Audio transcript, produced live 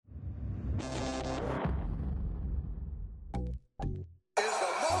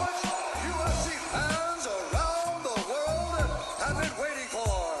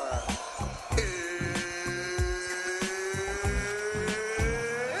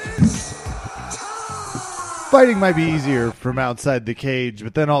Fighting might be easier from outside the cage,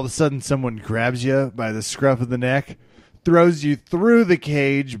 but then all of a sudden someone grabs you by the scruff of the neck, throws you through the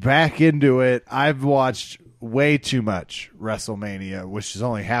cage, back into it. I've watched way too much WrestleMania, which is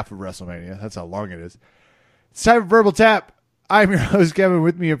only half of WrestleMania. That's how long it is. It's time for Verbal Tap. I'm your host, Kevin.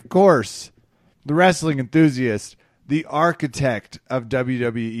 With me, of course, the wrestling enthusiast, the architect of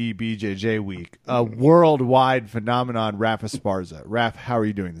WWE BJJ Week, a worldwide phenomenon, Raph Esparza. Raph, how are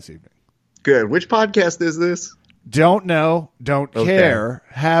you doing this evening? Good. Which podcast is this? Don't know. Don't care.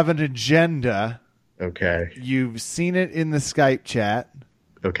 Have an agenda. Okay. You've seen it in the Skype chat.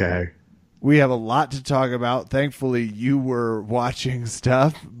 Okay. We have a lot to talk about. Thankfully, you were watching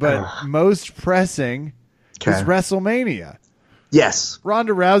stuff, but most pressing is WrestleMania. Yes.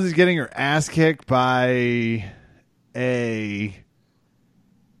 Ronda Rousey's getting her ass kicked by a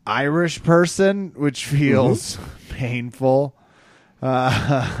Irish person, which feels painful.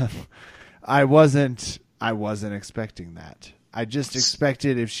 I wasn't expecting that. I just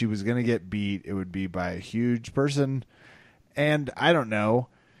expected if she was going to get beat, it would be by a huge person. And I don't know,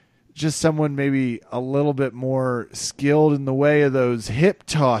 just someone maybe a little bit more skilled in the way of those hip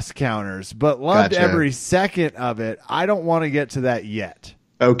toss counters, but loved every second of it. I don't want to get to that yet.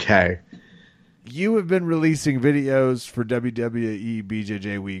 Okay. You have been releasing videos for WWE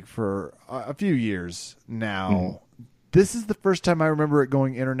BJJ Week for a few years now. This is the first time I remember it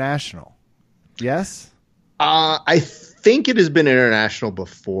going international. Yes? I think it has been international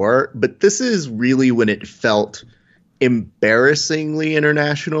before, but this is really when it felt embarrassingly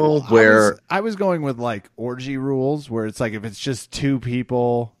international. I was going with like orgy rules, where it's like if it's just two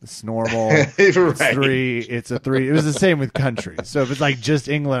people, it's normal. Right. It's three, it's a three. It was the same with countries. So if it's like just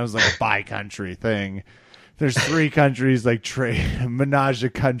England, it was like a bi-country thing. There's three countries, like menage a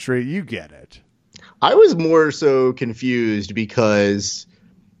country. You get it. I was more so confused because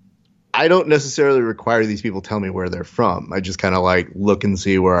I don't necessarily require these people tell me where they're from. I just kind of like look and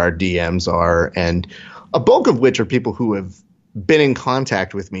see where our DMs are, and a bulk of which are people who have been in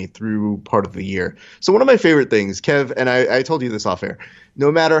contact with me through part of the year. So one of my favorite things, Kev, and I told you this off air,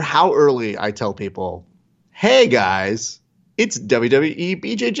 no matter how early I tell people, hey guys, it's WWE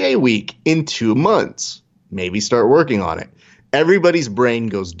BJJ Week in 2 months. Maybe start working on it. Everybody's brain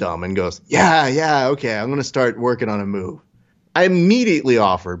goes dumb and goes, yeah, okay, I'm going to start working on a move. I immediately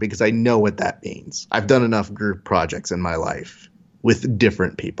offer because I know what that means. I've done enough group projects in my life with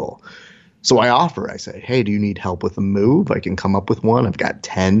different people. So I offer, I say, hey, do you need help with a move? I can come up with one. I've got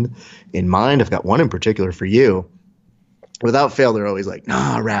 10 in mind. I've got one in particular for you. Without fail, they're always like,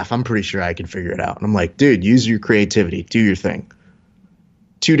 nah, Raph, I'm pretty sure I can figure it out. And I'm like, dude, use your creativity. Do your thing.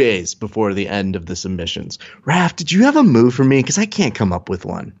 2 days before the end of the submissions. Raph, did you have a move for me? Because I can't come up with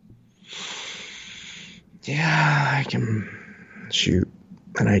one. Yeah, I can shoot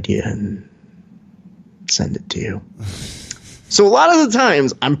an idea and send it to you. So a lot of the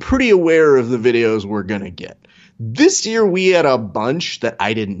times, I'm pretty aware of the videos we're going to get. This year, we had a bunch that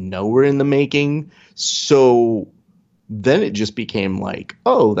I didn't know were in the making. So then it just became like,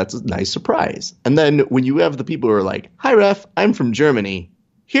 oh, that's a nice surprise. And then when you have the people who are like, hi, Ref, I'm from Germany.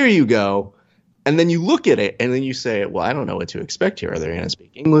 Here you go. And then you look at it and then you say, well, I don't know what to expect here. Are they going to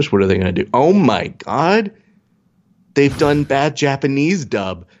speak English? What are they going to do? Oh, my God. They've done bad Japanese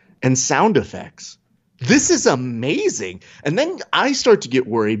dub and sound effects. This is amazing. And then I start to get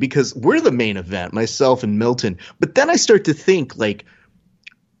worried because we're the main event, myself and Milton. But then I start to think, like,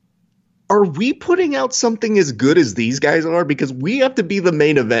 are we putting out something as good as these guys are? Because we have to be the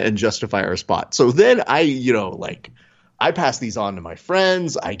main event and justify our spot. So then I pass these on to my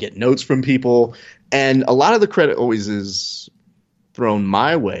friends. I get notes from people. And a lot of the credit always is thrown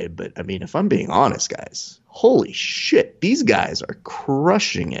my way. But, I mean, if I'm being honest, guys, holy shit, these guys are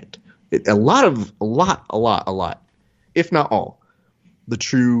crushing it. A lot, if not all. The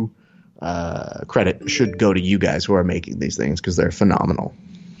true credit should go to you guys who are making these things because they're phenomenal.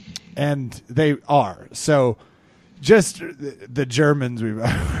 And they are. So just the Germans, we've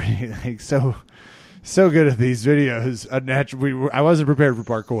like so good at these videos. I wasn't prepared for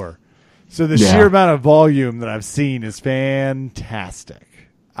parkour. So the sheer amount of volume that I've seen is fantastic.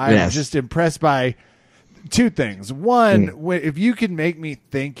 I'm just impressed by two things. One, if you can make me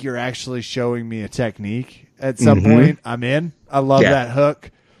think you're actually showing me a technique at some point, I'm in. I love that hook.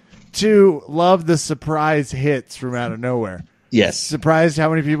 Two, love the surprise hits from out of nowhere. Yes. Surprised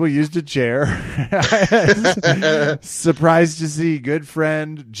how many people used a chair. Surprised to see good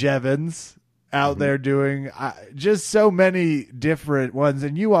friend Jevons out there doing just so many different ones.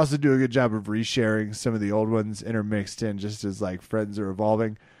 And you also do a good job of resharing some of the old ones intermixed in just as like friends are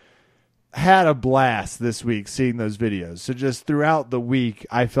evolving. had a blast this week seeing those videos. So just throughout the week,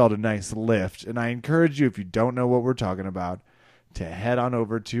 I felt a nice lift. And I encourage you, if you don't know what we're talking about, to head on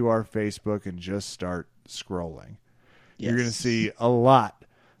over to our Facebook and just start scrolling. Yes. You're going to see a lot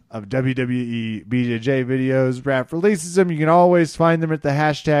of WWE BJJ videos. Raph releases them. You can always find them at the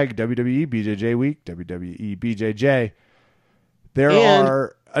hashtag WWE BJJ Week, WWE BJJ. There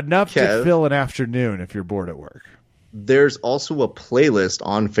are enough to fill an afternoon if you're bored at work. There's also a playlist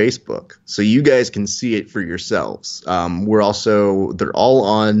on Facebook, so you guys can see it for yourselves. They're all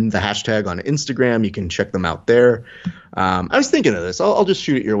on the hashtag on Instagram. You can check them out there. I was thinking of this. I'll just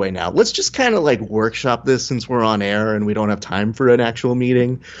shoot it your way now. Let's just kind of like workshop this since we're on air and we don't have time for an actual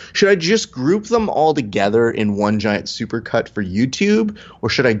meeting. Should I just group them all together in one giant supercut for YouTube, or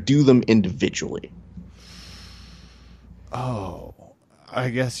should I do them individually? Oh. I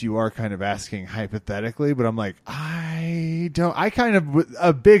guess you are kind of asking hypothetically, but I'm like, a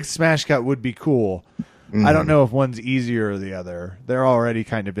big smash cut would be cool. Mm. I don't know if one's easier or the other. They're already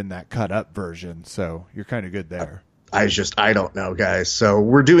kind of in that cut up version, so you're kind of good there. I don't know, guys. So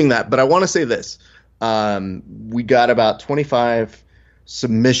we're doing that, but I want to say this. We got about 25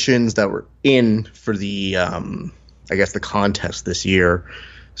 submissions that were in for the, the contest this year.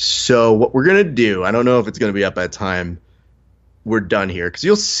 So what we're going to do, I don't know if it's going to be up at time we're done here, because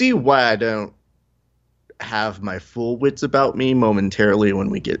you'll see why I don't have my full wits about me momentarily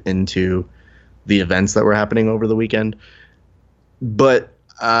when we get into the events that were happening over the weekend. But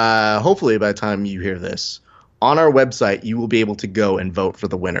hopefully by the time you hear this, on our website, you will be able to go and vote for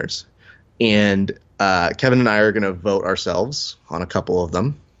the winners. And Kevin and I are going to vote ourselves on a couple of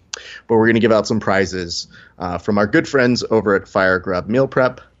them. But we're going to give out some prizes from our good friends over at Fire Grub Meal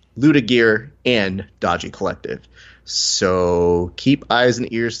Prep, Luda Gear, and Dodgy Collective. So keep eyes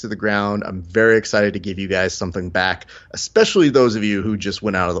and ears to the ground. I'm very excited to give you guys something back, especially those of you who just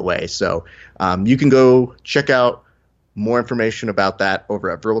went out of the way. So you can go check out more information about that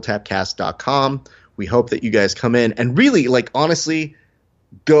over at verbaltapcast.com. We hope that you guys come in and really, honestly,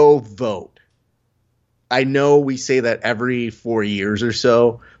 go vote. I know we say that every 4 years or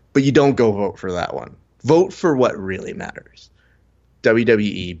so, but you don't go vote for that one. Vote for what really matters.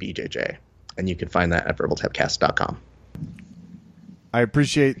 WWE BJJ. And you can find that at verbaltapcast.com. I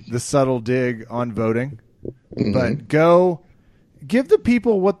appreciate the subtle dig on voting, but go give the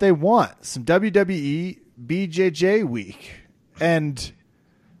people what they want. Some WWE BJJ week. And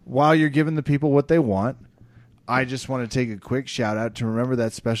while you're giving the people what they want, I just want to take a quick shout out to remember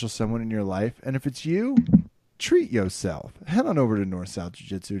that special someone in your life. And if it's you, treat yourself. Head on over to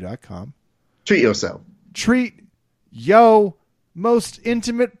northsouthjujitsu.com. Treat yourself. Treat yo most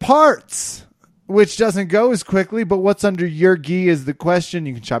intimate parts, which doesn't go as quickly, but what's under your gi is the question.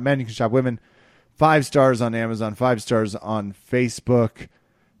 You can shop men, you can shop women. 5 stars on Amazon, 5 stars on Facebook.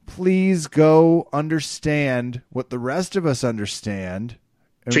 Please go understand what the rest of us understand.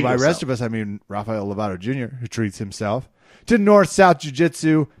 And by rest of us, I mean Rafael Lovato Jr., who treats himself, to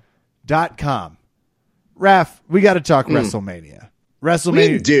northsouthjujitsu.com. Raph, we got to talk WrestleMania.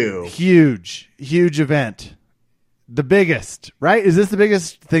 WrestleMania, we do. Huge event. The biggest, right? Is this the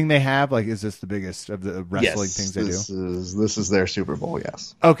biggest thing they have? Is this the biggest of the wrestling things they do? This is their Super Bowl,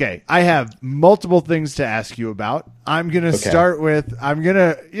 yes. Okay, I have multiple things to ask you about. I'm going to start with,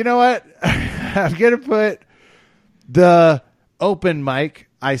 you know what? I'm going to put the open mic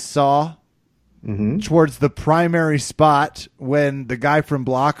I saw towards the primary spot when the guy from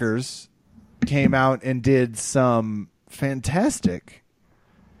Blockers came out and did some fantastic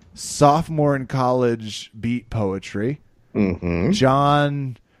sophomore in college beat poetry.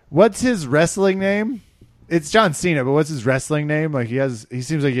 John, what's his wrestling name? It's John Cena, but what's his wrestling name? He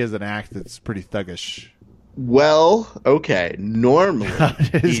seems like he has an act that's pretty thuggish. Well, okay. Normally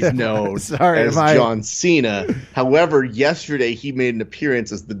he's known as John Cena. However, yesterday he made an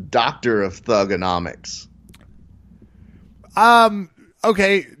appearance as the Doctor of Thugonomics.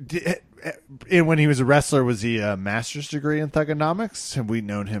 Okay. And when he was a wrestler, was he a master's degree in thugonomics? Have we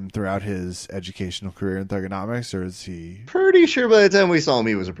known him throughout his educational career in thugonomics, or is he? Pretty sure by the time we saw him,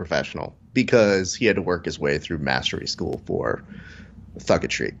 he was a professional because he had to work his way through mastery school for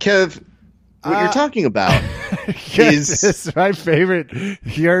thuggetry. Kev, what you're talking about is my favorite.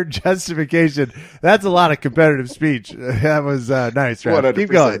 Your justification. That's a lot of competitive speech. That was nice, right? Keep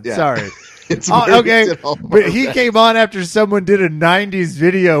going. Yeah. Sorry. Okay, but he came on after someone did a 90s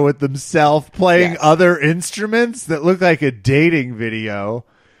video with himself playing other instruments that looked like a dating video.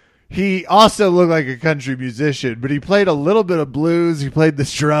 He also looked like a country musician, but he played a little bit of blues. He played the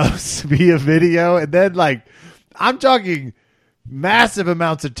Strokes via video. And then, I'm talking massive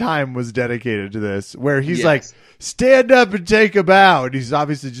amounts of time was dedicated to this, where he's Yes. like, stand up and take a bow. And he's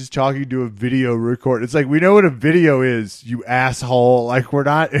obviously just talking to a video record. It's like, we know what a video is, you asshole. Like, we're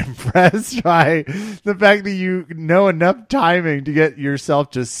not impressed by the fact that you know enough timing to get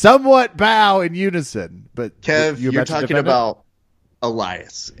yourself to somewhat bow in unison. But Kev, you're you're about to talking defend it? about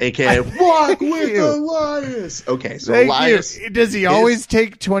Elias, aka Walk with Elias. Okay, so Thank Elias. you. Does he always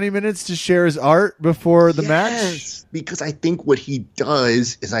take 20 minutes to share his art before the match? Yes, because I think what he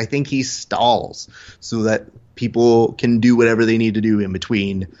does is I think he stalls so that people can do whatever they need to do in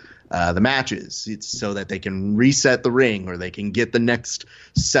between the matches. It's so that they can reset the ring or they can get the next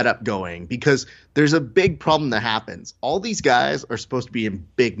setup going, because there's a big problem that happens. All these guys are supposed to be in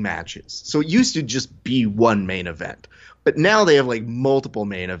big matches. So it used to just be one main event. But now they have like multiple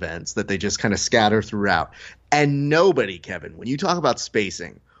main events that they just kind of scatter throughout. And nobody, Kevin, when you talk about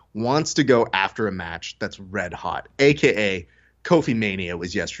spacing, wants to go after a match that's red hot, aka Kofi Mania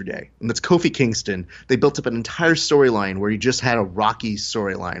was yesterday. And that's Kofi Kingston. They built up an entire storyline where he just had a Rocky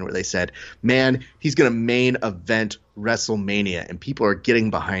storyline where they said, man, he's going to main event WrestleMania, and people are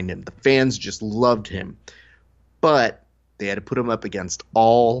getting behind him. The fans just loved him. But they had to put him up against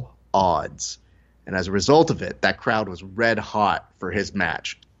all odds. And as a result of it, that crowd was red hot for his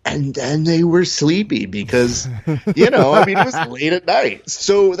match. And then they were sleepy because, it was late at night.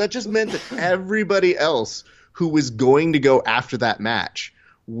 So that just meant that everybody else who was going to go after that match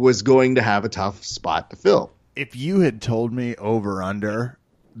was going to have a tough spot to fill. If you had told me over under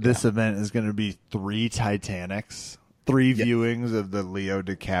this event is going to be 3 Titanics, 3 viewings of the Leo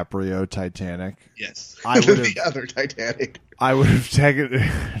DiCaprio Titanic. Yes. I would have the other Titanic. I would have taken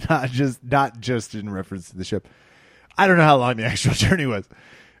not just in reference to the ship. I don't know how long the actual journey was.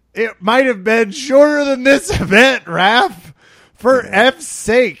 It might have been shorter than this event, Raph. For F's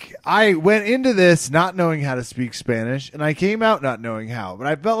sake, I went into this not knowing how to speak Spanish, and I came out not knowing how. But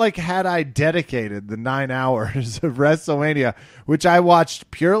I felt like had I dedicated the 9 hours of WrestleMania, which I watched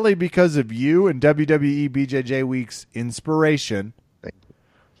purely because of you and WWE BJJ Week's inspiration.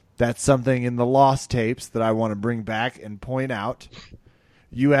 That's something in the lost tapes that I want to bring back and point out.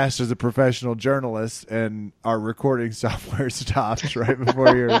 You asked as a professional journalist, and our recording software stopped right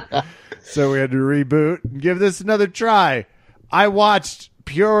before so we had to reboot and give this another try. I watched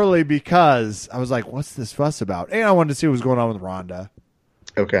purely because I was like, what's this fuss about? And I wanted to see what was going on with Ronda.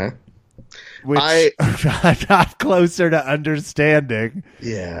 Okay. Which I'm not closer to understanding.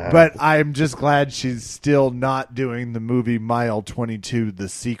 Yeah. But I'm just glad she's still not doing the movie Mile 22, the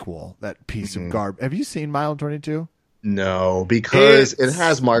sequel, that piece of garbage. Have you seen Mile 22? No, because it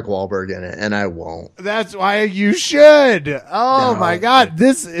has Mark Wahlberg in it, and I won't. That's why you should. Oh, No. my God.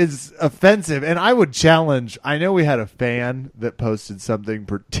 This is offensive. And I would challenge. I know we had a fan that posted something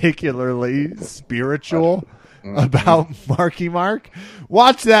particularly spiritual about Marky Mark.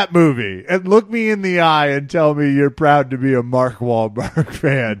 Watch that movie and look me in the eye and tell me you're proud to be a Mark Wahlberg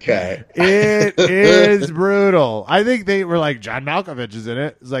fan. Okay. It is brutal. I think they were like, John Malkovich is in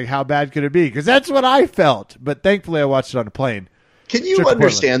it. It's like, how bad could it be? Because that's what I felt. But thankfully, I watched it on a plane. Can you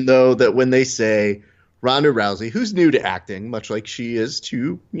understand, though, that when they say Ronda Rousey, who's new to acting, much like she is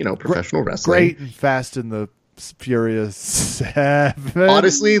to, professional wrestling. Great and Fast and the Furious 7.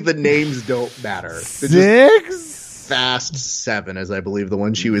 Honestly, the names don't matter. They're just 6? Fast 7, as I believe the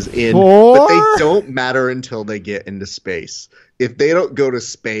one she was in. 4? But they don't matter until they get into space. If they don't go to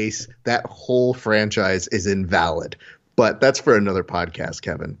space, that whole franchise is invalid. But that's for another podcast,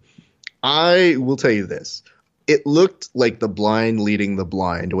 Kevin. I will tell you this. It looked like the blind leading the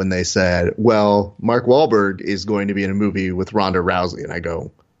blind when they said, well, Mark Wahlberg is going to be in a movie with Ronda Rousey. And I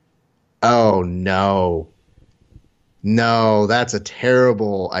go, oh, no. No, that's a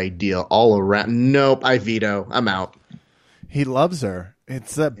terrible idea all around. Nope, I veto. I'm out. He loves her.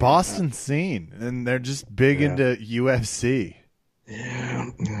 It's that Boston scene, and they're just big into UFC. Yeah,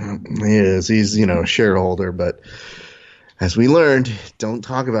 he is. He's, a shareholder, but as we learned, don't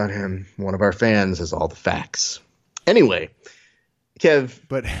talk about him. One of our fans has all the facts. Anyway, Kev.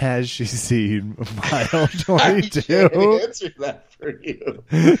 But has she seen Mile I 22? can't answer that for you.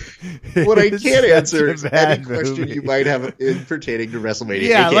 What I can't answer is any question you might have pertaining to WrestleMania.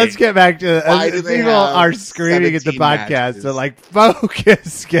 Yeah, AKA, let's get back to why do they people have are screaming at the 17 podcast. matches? They're like,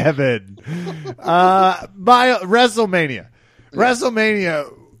 focus, Kevin. WrestleMania.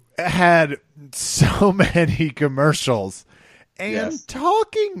 WrestleMania had so many commercials and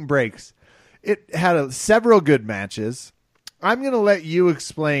talking breaks. It had several good matches. I'm going to let you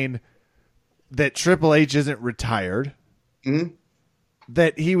explain that Triple H isn't retired. Mm-hmm.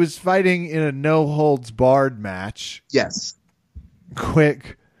 That he was fighting in a no-holds-barred match. Yes.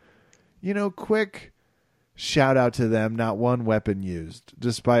 Quick Shout out to them. Not one weapon used,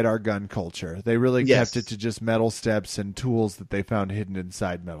 despite our gun culture. They really Yes. kept it to just metal steps and tools that they found hidden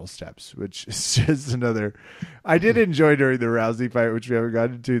inside metal steps, which is just another. I did enjoy during the Rousey fight, which we haven't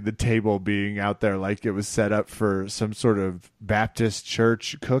gotten into, the table being out there like it was set up for some sort of Baptist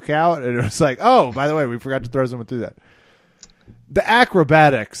church cookout. And it was like, oh, by the way, we forgot to throw someone through that. The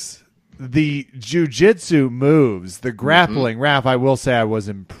acrobatics, the jujitsu moves, the grappling, Raph, I will say I was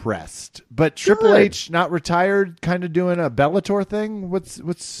impressed. But Triple H not retired, kind of doing a Bellator thing?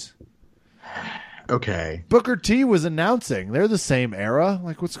 What's Okay. Booker T was announcing. They're the same era.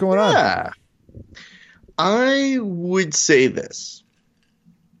 Like, what's going on? Yeah. I would say this.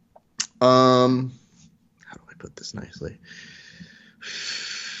 How do I put this nicely?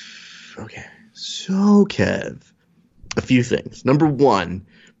 Okay. So, Kev, a few things. Number one,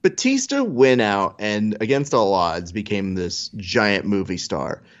 Batista went out and, against all odds, became this giant movie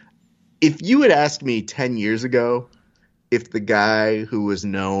star. If you had asked me 10 years ago if the guy who was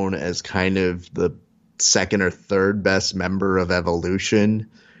known as kind of the second or third best member of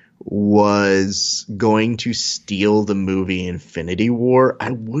Evolution was going to steal the movie Infinity War, I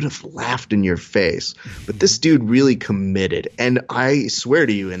would have laughed in your face. But this dude really committed. And I swear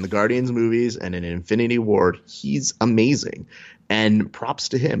to you, in the Guardians movies and in Infinity War, he's amazing. And props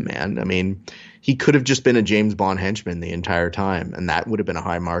to him, man. I mean, he could have just been a James Bond henchman the entire time, and that would have been a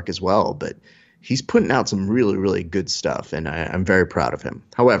high mark as well. But he's putting out some really, really good stuff, and I'm very proud of him.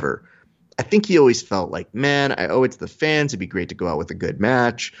 However, I think he always felt like, man, I owe it to the fans. It'd be great to go out with a good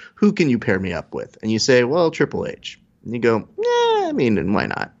match. Who can you pair me up with? And you say, well, Triple H. And you go, I mean, why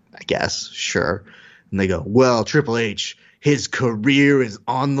not? I guess, sure. And they go, well, Triple H, his career is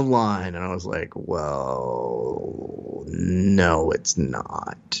on the line. And I was like, well, no, it's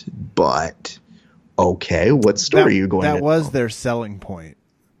not. But, okay, what story are you going to That was tell? their selling point.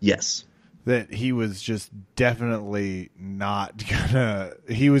 Yes. That he was just definitely not gonna.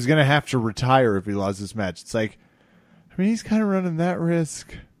 He was gonna have to retire if he lost this match. It's like, I mean, he's kind of running that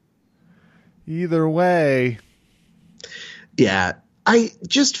risk. Either way, Yeah, I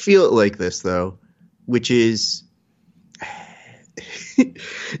just feel it like this though, which is,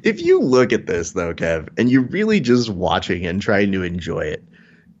 if you look at this though, Kev, and you're really just watching and trying to enjoy it,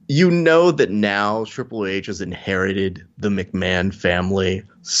 you know that now Triple H has inherited the McMahon family.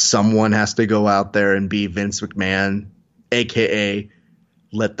 Someone has to go out there and be Vince McMahon, a.k.a.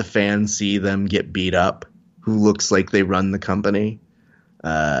 let the fans see them get beat up, who looks like they run the company,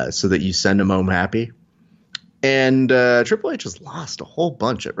 so that you send them home happy. And Triple H has lost a whole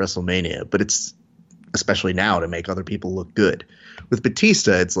bunch at WrestleMania, but it's especially now to make other people look good. With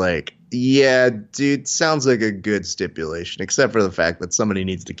Batista, it's like, yeah, dude, sounds like a good stipulation, except for the fact that somebody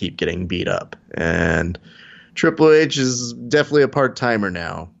needs to keep getting beat up. And Triple H is definitely a part-timer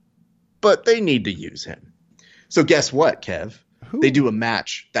now, but they need to use him. So guess what, Kev? They do a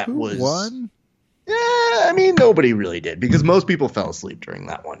match that was... won? Yeah, I mean, nobody really did, because most people fell asleep during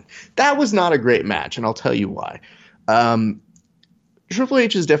that one. That was not a great match, and I'll tell you why. Triple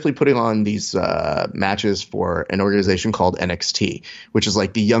H is definitely putting on these matches for an organization called NXT, which is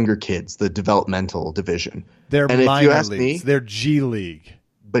like the younger kids, the developmental division. They're and minor if you ask leagues. me, They're G League.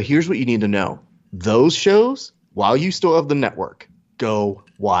 but here's what you need to know. Those shows, while you still have the network, go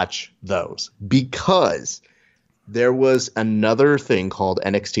watch those. Because there was another thing called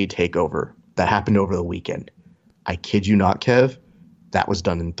NXT TakeOver that happened over the weekend. I kid you not, Kev. That was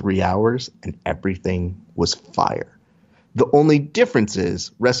done in 3 hours, and everything was fire. The only difference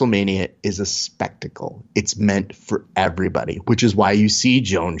is WrestleMania is a spectacle. It's meant for everybody, which is why you see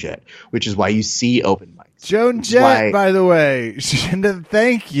Joan Jett, which is why you see open mics. Joan Jett, by the way,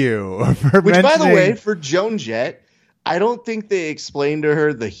 thank you for Which, by the mentioning- way, for Joan Jett, I don't think they explained to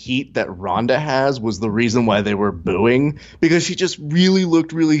her the heat that Rhonda has was the reason why they were booing, because she just really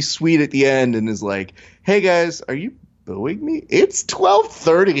looked really sweet at the end and is like, hey guys, are you booing me? It's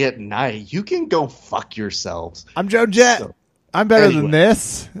 12:30 at night. You can go fuck yourselves. I'm Joan Jett. So, I'm better anyway. than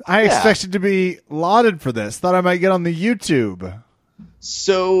this. I Yeah. expected to be lauded for this. Thought I might get on the YouTube.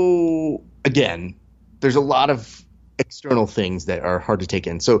 So, again, there's a lot of external things that are hard to take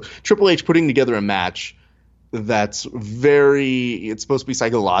in. So, Triple H putting together a match that's it's supposed to be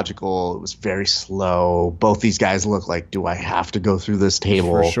psychological. It was very slow. Both these guys look like, do I have to go through this table?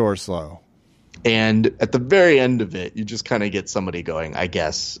 For sure, slow. And at the very end of it, you just kind of get somebody going, I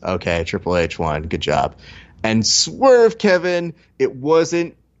guess, okay, Triple H won, good job. And swerve, Kevin, it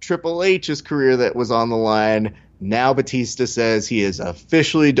wasn't Triple H's career that was on the line. Now Batista says he is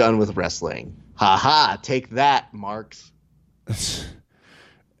officially done with wrestling. Ha ha, take that, Marks.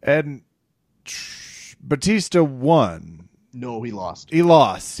 And Batista won. No, he lost. He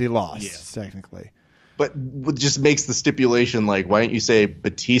lost, Yeah. technically. But what just makes the stipulation like, why don't you say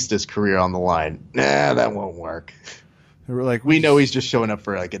Batista's career on the line? Nah, that won't work. They were like, We know he's just showing up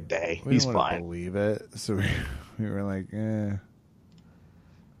for like a day. We He's didn't want to fine. believe it, so we were like, eh.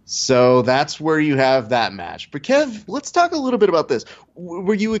 So that's where you have that match. But Kev, let's talk a little bit about this.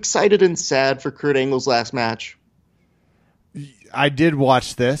 Were you excited and sad for Kurt Angle's last match? I did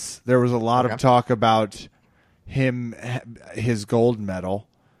watch this. There was a lot of talk about his gold medal.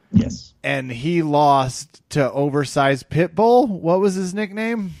 Yes. And he lost to oversized Pitbull. What was his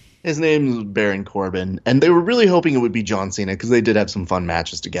nickname? His name is Baron Corbin. And they were really hoping it would be John Cena because they did have some fun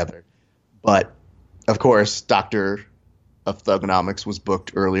matches together. But, of course, Dr. of Thugonomics was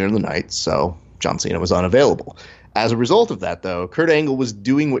booked earlier in the night, so John Cena was unavailable. As a result of that, though, Kurt Angle was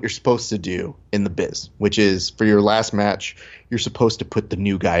doing what you're supposed to do in the biz, which is for your last match, you're supposed to put the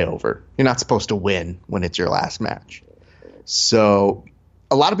new guy over. You're not supposed to win when it's your last match. So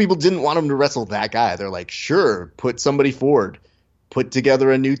a lot of people didn't want him to wrestle that guy. They're like, sure, put somebody forward, put together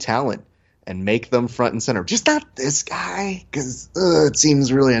a new talent, and make them front and center. Just not this guy, because it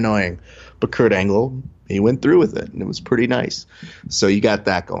seems really annoying. But Kurt Angle, he went through with it, and it was pretty nice. So you got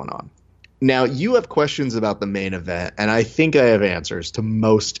that going on. Now, you have questions about the main event, and I think I have answers to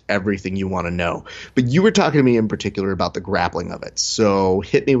most everything you want to know. But you were talking to me in particular about the grappling of it. So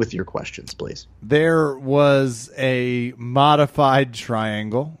hit me with your questions, please. There was a modified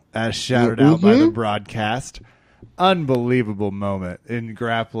triangle, as shouted out by the broadcast. Unbelievable moment in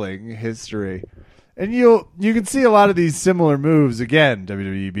grappling history. And you can see a lot of these similar moves again,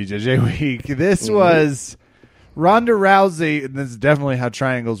 WWE BJJ Week. This was Ronda Rousey, and this is definitely how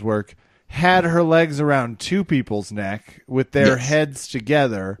triangles work, had her legs around two people's neck with their heads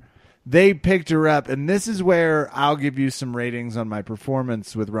together. They picked her up, and this is where I'll give you some ratings on my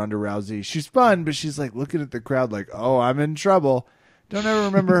performance with Ronda Rousey. She's fun, but she's like looking at the crowd like, oh, I'm in trouble. Don't ever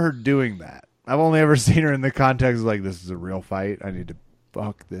remember her doing that. I've only ever seen her in the context of like, this is a real fight. I need to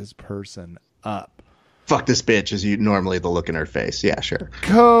fuck this person up. Fuck this bitch is normally the look in her face. Yeah, sure.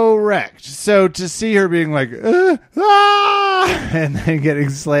 Correct. So to see her being like, and then getting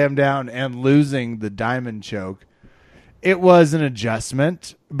slammed down and losing the diamond choke, it was an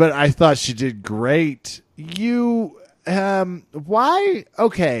adjustment, but I thought she did great. Why?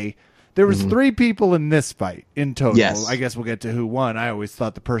 Okay. There was three people in this fight in total. Yes. I guess we'll get to who won. I always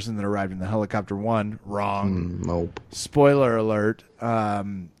thought the person that arrived in the helicopter won. Wrong. Nope. Spoiler alert.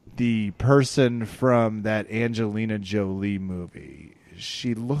 The person from that Angelina Jolie movie,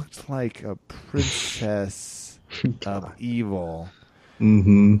 she looked like a princess of evil.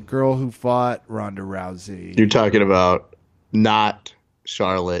 Girl who fought Ronda Rousey. You're talking about not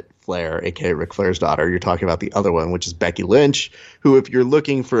Charlotte Flair, a.k.a. Ric Flair's daughter. You're talking about the other one, which is Becky Lynch, who, if you're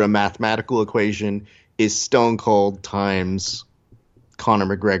looking for a mathematical equation, is Stone Cold times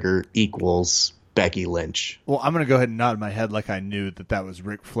Conor McGregor equals Becky Lynch. Well, I'm going to go ahead and nod my head like I knew that was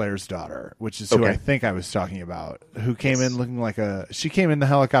Ric Flair's daughter, which is who I think I was talking about, who came in looking like she came in the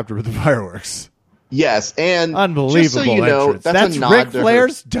helicopter with the fireworks. Yes, and unbelievable just so you know, entrance. that's a nod Ric to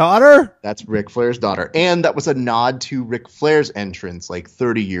Flair's daughter? That's Ric Flair's daughter. And that was a nod to Ric Flair's entrance like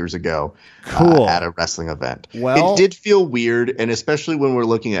 30 years ago at a wrestling event. Well, it did feel weird, and especially when we're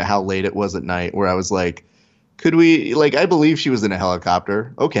looking at how late it was at night, where I was like, could we, like, I believe she was in a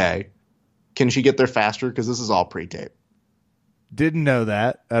helicopter. Okay. Can she get there faster? Because this is all pre-tape. Didn't know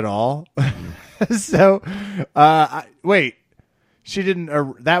that at all. So, wait. She didn't.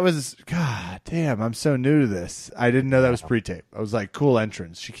 That was. God damn! I'm so new to this. I didn't know that was pre-tape. I was like, cool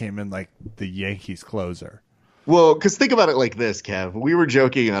entrance. She came in like the Yankees closer. Well, because think about it like this, Kev. We were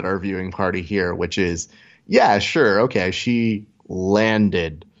joking at our viewing party here, which is, yeah, sure, okay. She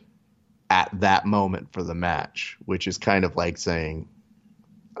landed at that moment for the match, which is kind of like saying,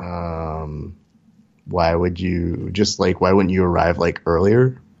 why wouldn't you arrive like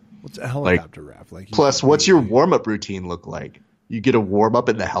earlier? What's a helicopter wrap like? Plus, what's your warm-up routine look like? You get a warm-up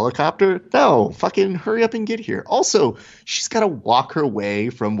in the helicopter? No, fucking hurry up and get here. Also, she's got to walk her way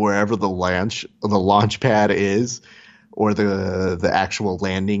from wherever the launch pad is, or the actual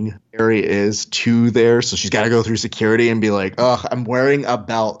landing area is, to there. So she's got to go through security and be like, ugh, I'm wearing a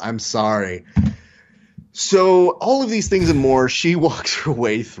belt. I'm sorry. So all of these things and more, she walks her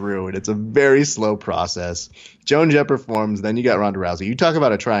way through, and it's a very slow process. Joan Jett performs, then you got Ronda Rousey. You talk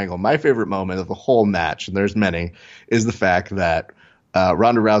about a triangle. My favorite moment of the whole match, and there's many, is the fact that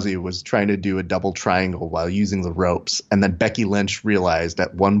Ronda Rousey was trying to do a double triangle while using the ropes, and then Becky Lynch realized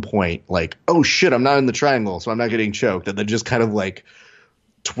at one point, like, oh shit, I'm not in the triangle, so I'm not getting choked, and then just kind of like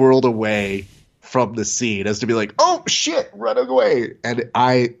twirled away from the scene as to be like, oh shit, running away. And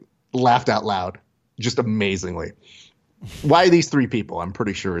I laughed out loud. Just amazingly. Why these three people, I'm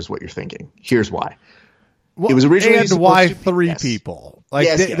pretty sure, is what you're thinking. Here's why. Well, It was originally and supposed why to be- three yes. people? Like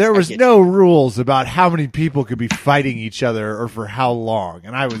Yes, there I was get no rules about how many people could be fighting each other or for how long,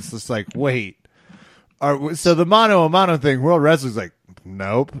 and I was just like, wait. So the mano a mano thing, World Wrestling's like,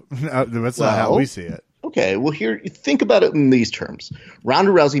 nope, no, that's not how we see it. Okay, well, here, think about it in these terms.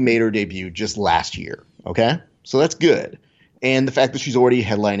 Ronda Rousey made her debut just last year, okay? So that's good. And the fact that she's already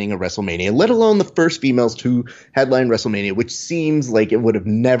headlining a WrestleMania, let alone the first females to headline WrestleMania, which seems like it would have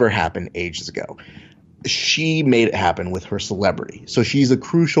never happened ages ago. She made it happen with her celebrity. So she's a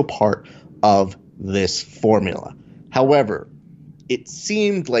crucial part of this formula. However, it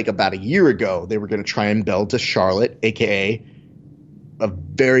seemed like about a year ago they were going to try and build to Charlotte, a.k.a. a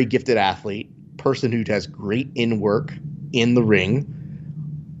very gifted athlete, person who has great in work in the ring.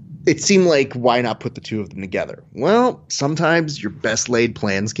 It seemed like, why not put the two of them together? Well, sometimes your best laid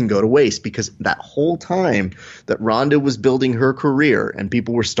plans can go to waste, because that whole time that Ronda was building her career and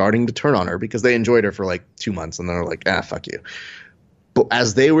people were starting to turn on her because they enjoyed her for like 2 months and then they're like, fuck you. But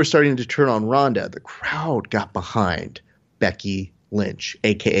as they were starting to turn on Ronda, the crowd got behind Becky Lynch,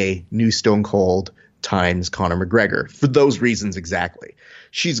 a.k.a. New Stone Cold times Conor McGregor, for those reasons exactly.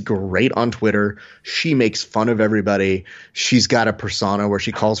 She's great on Twitter. She makes fun of everybody. She's got a persona where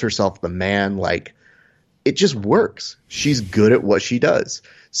she calls herself the man. Like, it just works. She's good at what she does.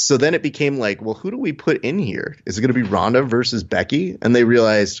 So then it became like, well, who do we put in here? Is it going to be Ronda versus Becky? And they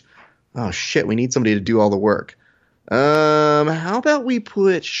realized, oh shit, we need somebody to do all the work. How about we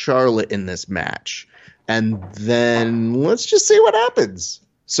put Charlotte in this match? And then let's just see what happens.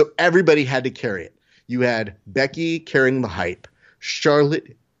 So everybody had to carry it. You had Becky carrying the hype,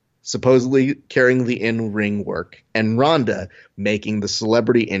 Charlotte supposedly carrying the in-ring work, and Ronda making the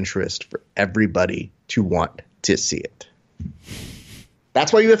celebrity interest for everybody to want to see it.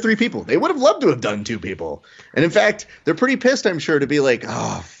 That's why you have 3 people. They would have loved to have done 2 people. And in fact, they're pretty pissed, I'm sure, to be like,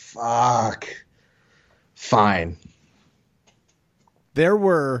 oh, fuck. Fine. There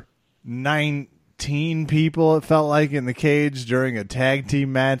were 19 people, it felt like, in the cage during a tag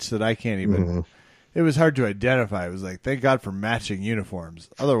team match that I can't even... Mm-hmm. It was hard to identify. It was like, thank God for matching uniforms.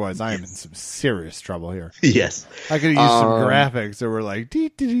 Otherwise, I am in some serious trouble here. Yes. I could have used some graphics that were like, dee,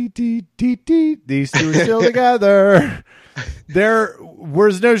 dee, dee, dee, dee. These two are still together. There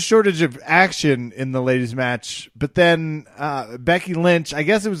was no shortage of action in the ladies' match. But then Becky Lynch, I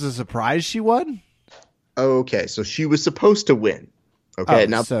guess it was a surprise she won. Okay, so she was supposed to win. Okay,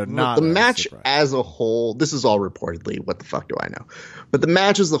 now so the match as a whole, this is all reportedly, what the fuck do I know? But the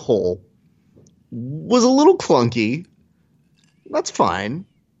match as a whole was a little clunky. That's fine.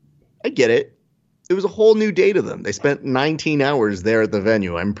 I get it. It was a whole new day to them. They spent 19 hours there at the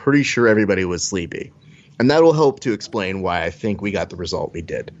venue. I'm pretty sure everybody was sleepy. And that will help to explain why I think we got the result we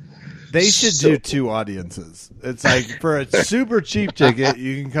did. They should do 2 audiences. It's like, for a super cheap ticket,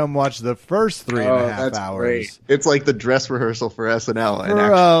 you can come watch the first 3.5 hours. Great. It's like the dress rehearsal for SNL.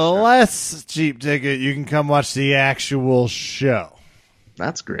 For a less cheap ticket, you can come watch the actual show.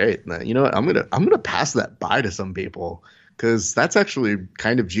 That's great. You know what? I'm gonna pass that by to some people, because that's actually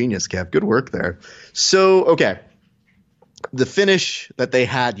kind of genius, Kev. Good work there. So, okay, the finish that they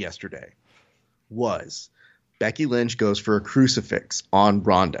had yesterday was Becky Lynch goes for a crucifix on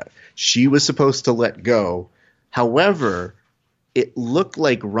Ronda. She was supposed to let go. However, it looked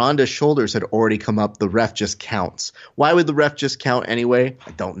like Ronda's shoulders had already come up. The ref just counts. Why would the ref just count anyway?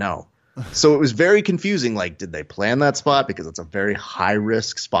 I don't know. So it was very confusing. Like, did they plan that spot? Because it's a very high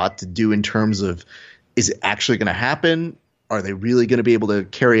risk spot to do in terms of, is it actually going to happen? Are they really going to be able to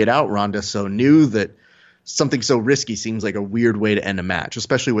carry it out? Ronda so new that something so risky seems like a weird way to end a match,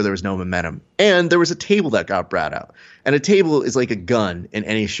 especially where there was no momentum. And there was a table that got brought out. And a table is like a gun in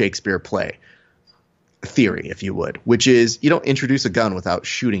any Shakespeare play. Theory, if you would, which is you don't introduce a gun without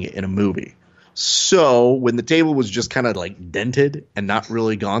shooting it in a movie. So when the table was just kind of like dented and not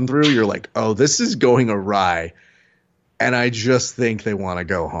really gone through, you're like, oh, this is going awry. And I just think they want to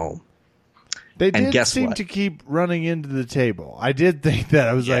go home. They did seem to keep running into the table. I did think that.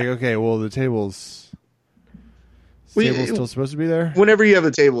 I was like, okay, well, the table's still supposed to be there? Whenever you have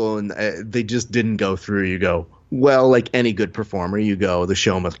a table and they just didn't go through, you go, well, like any good performer, you go, the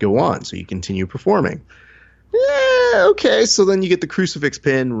show must go on. So you continue performing. Yeah, okay. So then you get the crucifix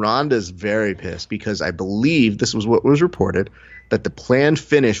pin. Ronda's very pissed because I believe this was what was reported, that the planned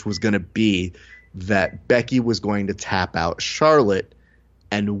finish was going to be that Becky was going to tap out Charlotte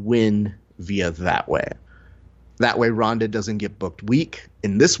and win via that way. That way Ronda doesn't get booked weak.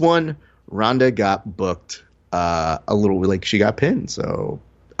 In this one, Ronda got booked a little like she got pinned. So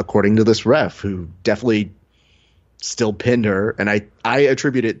according to this ref, who definitely still pinned her, and I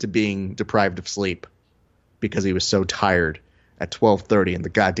attribute it to being deprived of sleep, because he was so tired at 12:30 in the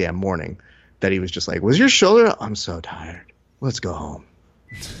goddamn morning. that he was just like, was your shoulder? I'm so tired. Let's go home.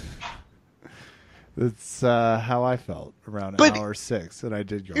 That's how I felt around hour 6, and I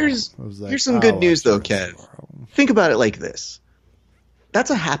did go. Here's like, some good news, though, Kev. Think about it like this. That's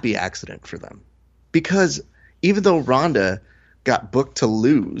a happy accident for them. Because even though Ronda got booked to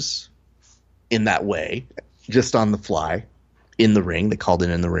lose in that way, just on the fly, in the ring, they called it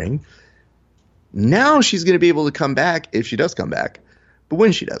in the ring, now she's going to be able to come back, if she does come back, but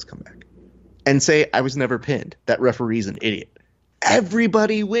when she does come back, and say, I was never pinned. That referee's an idiot.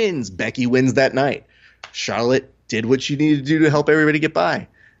 Everybody wins. Becky wins that night. Charlotte did what she needed to do to help everybody get by.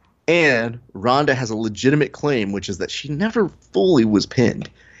 And Ronda has a legitimate claim, which is that she never fully was pinned.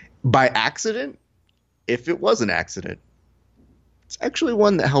 By accident, if it was an accident, it's actually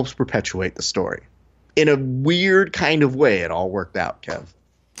one that helps perpetuate the story. In a weird kind of way, it all worked out, Kev.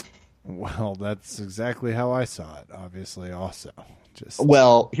 Well, that's exactly how I saw it, obviously, also.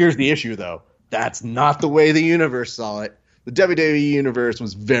 Well, here's the issue, though. That's not the way the universe saw it. The WWE universe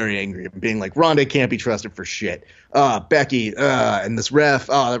was very angry, being like, Ronda can't be trusted for shit. Becky, and this ref,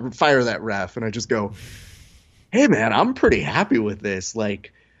 fire that ref. And I just go, hey, man, I'm pretty happy with this.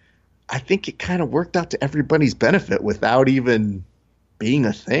 Like, I think it kind of worked out to everybody's benefit without even being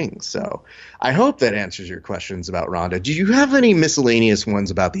a thing. So I hope that answers your questions about Ronda. Do you have any miscellaneous ones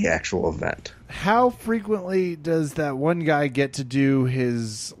about the actual event? How frequently does that one guy get to do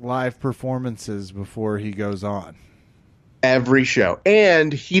his live performances before he goes on? Every show.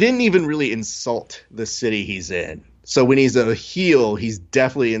 And he didn't even really insult the city he's in. So when he's a heel, he's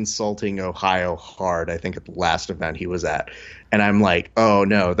definitely insulting Ohio hard. I think at the last event he was at. And I'm like, oh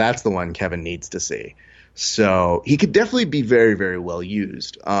no, that's the one Kevin needs to see. So he could definitely be very, very well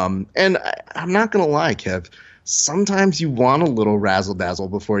used. And I'm not going to lie, Kev. Sometimes you want a little razzle-dazzle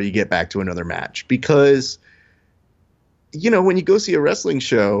before you get back to another match. Because, you know, when you go see a wrestling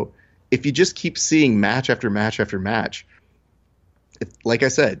show, if you just keep seeing match after match after match, like I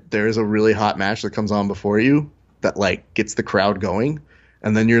said, there is a really hot match that comes on before you that, like, gets the crowd going.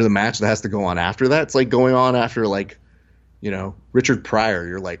 And then you're the match that has to go on after that. It's like going on after, like, you know, Richard Pryor.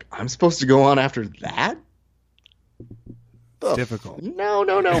 You're like, I'm supposed to go on after that? It's difficult. No.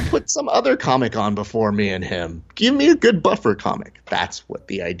 Put some other comic on before me and him. Give me a good buffer comic. That's what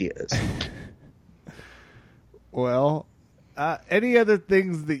the idea is. Well, any other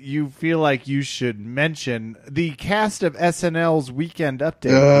things that you feel like you should mention? The cast of SNL's Weekend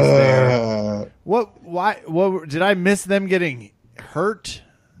Update was there. What did I miss them getting hurt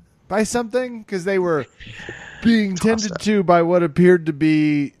by something? Because they were being tended to by what appeared to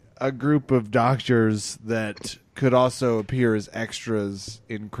be a group of doctors that could also appear as extras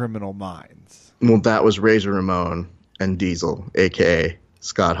in Criminal Minds. Well, that was Razor Ramon and Diesel, a.k.a.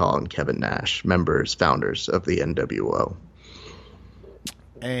 Scott Hall and Kevin Nash, founders of the NWO.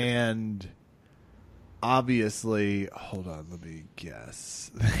 And obviously, hold on, let me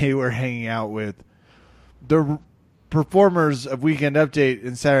guess. They were hanging out with the performers of Weekend Update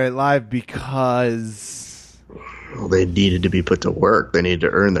and Saturday Night Live because... Well, they needed to be put to work. They needed to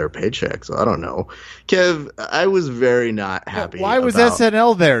earn their paychecks. I don't know. Kev, I was very not happy. Why was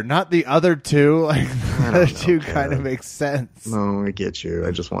SNL there, not the other two? Like, the other two kind of makes sense. No, I get you.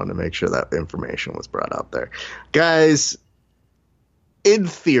 I just wanted to make sure that information was brought out there. Guys, in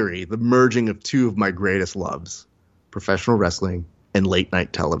theory, the merging of two of my greatest loves, professional wrestling and late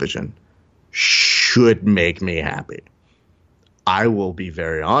night television, should make me happy. I will be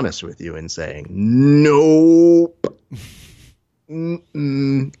very honest with you in saying, nope.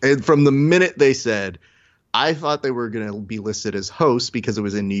 And from the minute they said, I thought they were going to be listed as hosts because it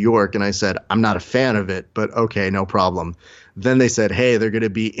was in New York. And I said, I'm not a fan of it, but okay, no problem. Then they said, hey, they're going to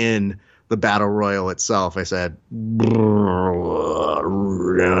be in the Battle Royal itself. I said, no.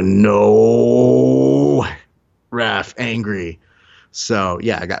 Ref, angry. So,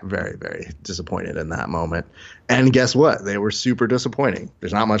 yeah, I got very, very disappointed in that moment. And guess what? They were super disappointing.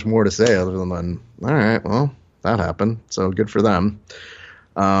 There's not much more to say other than, all right, well, that happened. So good for them.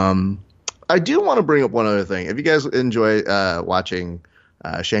 I do want to bring up one other thing. If you guys enjoy watching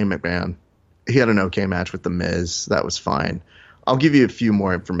Shane McMahon, he had an okay match with The Miz. That was fine. I'll give you a few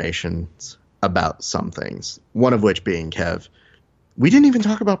more information about some things. One of which being, Kev, we didn't even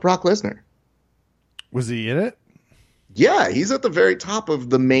talk about Brock Lesnar. Was he in it? Yeah, he's at the very top of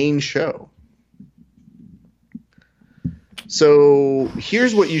the main show. So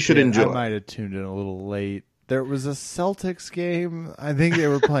here's what you should enjoy. I might have tuned in a little late. There was a Celtics game. I think they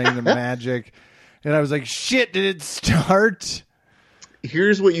were playing the Magic. And I was like, shit, did it start?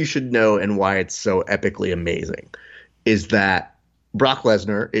 Here's what you should know and why it's so epically amazing. Is that Brock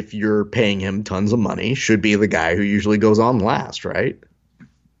Lesnar, if you're paying him tons of money, should be the guy who usually goes on last, right?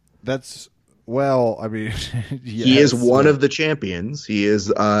 That's Well, I mean, He is one of the champions. He is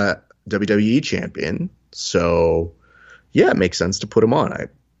WWE champion. So, yeah, it makes sense to put him on.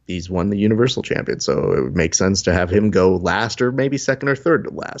 He's won the Universal Champion, so it would make sense to have him go last or maybe second or third to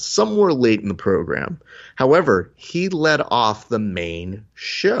last, somewhere late in the program. However, he led off the main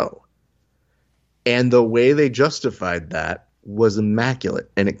show. And the way they justified that was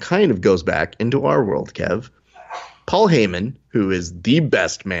immaculate. And it kind of goes back into our world, Kev. Paul Heyman, who is the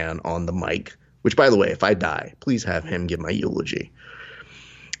best man on the mic, which, by the way, if I die, please have him give my eulogy.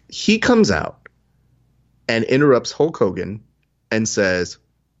 He comes out and interrupts Hulk Hogan and says,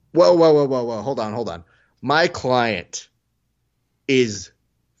 whoa, hold on. My client is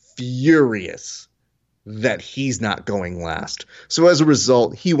furious that he's not going last. So as a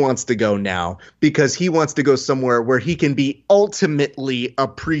result, he wants to go now because he wants to go somewhere where he can be ultimately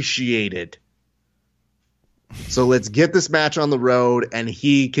appreciated. So let's get this match on the road and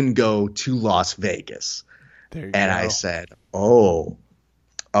he can go to Las Vegas. And I said, oh,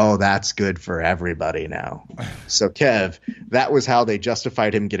 that's good for everybody now. So, Kev, that was how they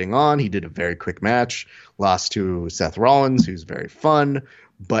justified him getting on. He did a very quick match, lost to Seth Rollins, who's very fun,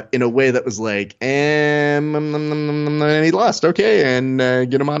 but in a way that was like, and he lost. Okay, and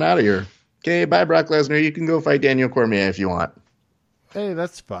get him on out of here. Okay, bye, Brock Lesnar. You can go fight Daniel Cormier if you want. Hey,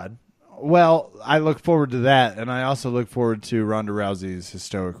 that's fun. Well, I look forward to that, and I also look forward to Ronda Rousey's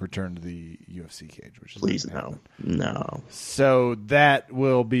historic return to the UFC cage. Which is please no. So that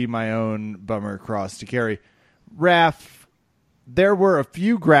will be my own bummer cross to carry. Raph, there were a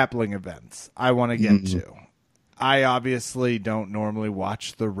few grappling events I want to get to. I obviously don't normally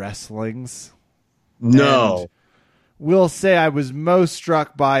watch the wrestlings. No. And will say I was most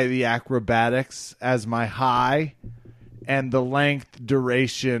struck by the acrobatics as my high, and the length,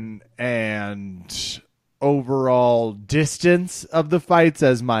 duration, and overall distance of the fights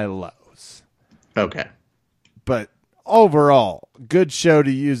as my lows. Okay. But overall, good show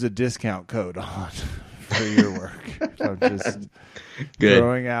to use a discount code on for your work. I'm just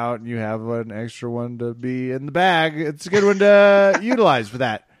throwing out, and you have an extra one to be in the bag. It's a good one to utilize for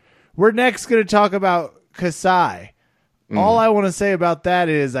that. We're next going to talk about Kasai. All I want to say about that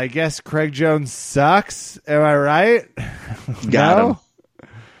is I guess Craig Jones sucks. Am I right? Got him.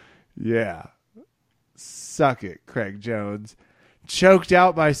 Yeah. Suck it, Craig Jones. Choked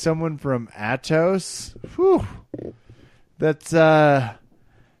out by someone from Atos. Whew. That's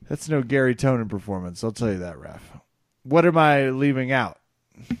no Gary Tonin performance. I'll tell you that, Ref. What am I leaving out?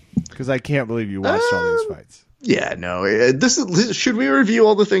 Because I can't believe you watched all these fights. Yeah, no. Should we review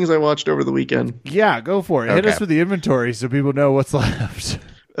all the things I watched over the weekend? Yeah, go for it. Okay. Hit us with the inventory so people know what's left.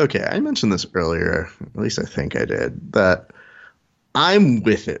 Okay, I mentioned this earlier. At least I think I did. That I'm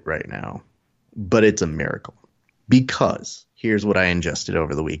with it right now, but it's a miracle. Because here's what I ingested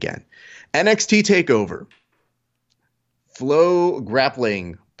over the weekend. NXT TakeOver. Flow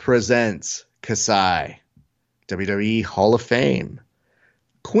Grappling presents Kasai. WWE Hall of Fame.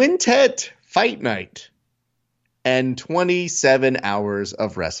 Quintet Fight Night. And 27 hours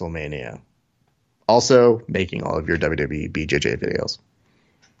of WrestleMania. Also, making all of your WWE BJJ videos.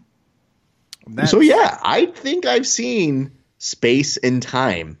 So, yeah, I think I've seen space and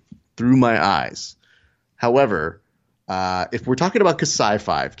time through my eyes. However, if we're talking about Kasai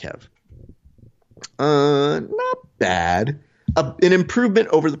 5, Kev, not bad. An improvement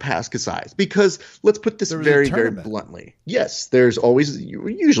over the past Kasai's. Because let's put this very, very bluntly. Yes, there's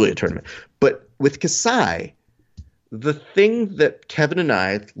usually a tournament. But with Kasai, the thing that Kevin and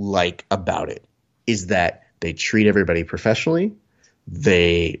I like about it is that they treat everybody professionally.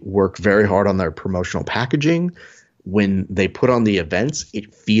 They work very hard on their promotional packaging. When they put on the events,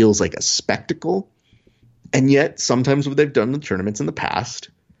 it feels like a spectacle. And yet, sometimes when they've done the tournaments in the past,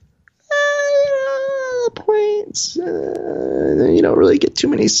 points, you don't really get too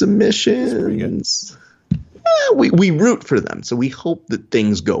many submissions. We root for them, so we hope that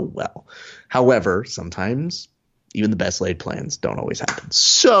things go well. However, sometimes even the best laid plans don't always happen.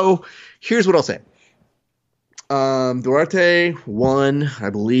 So here's what I'll say. Duarte won, I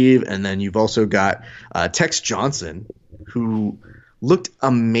believe, and then you've also got Tex Johnson, who looked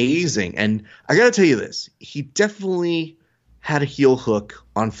amazing. And I got to tell you this. He definitely had a heel hook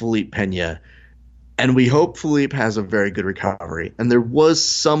on Felipe Pena, and we hope Felipe has a very good recovery. And there was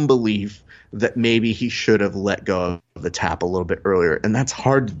some belief that maybe he should have let go of the tap a little bit earlier, and that's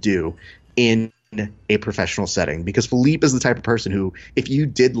hard to do in a professional setting, because Felipe is the type of person who, if you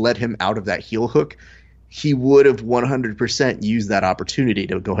did let him out of that heel hook, he would have 100% used that opportunity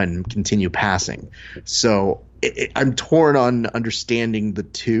to go ahead and continue passing. So I'm torn on understanding the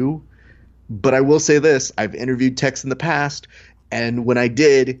two, but I will say this. I've interviewed Tex in the past, And when I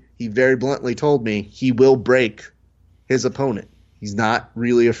did, he very bluntly told me he will break his opponent. He's not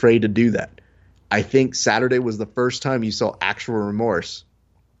really afraid to do that. I think Saturday was the first time you saw actual remorse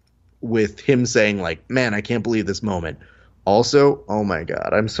with him saying, like, man, I can't believe this moment. Also, oh my God,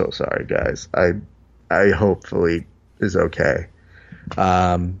 I'm so sorry, guys. I hopefully is okay.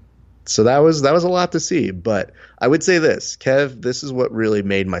 So that was a lot to see. But I would say this, Kev, this is what really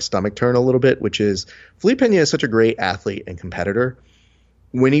made my stomach turn a little bit, which is Felipe Pena is such a great athlete and competitor.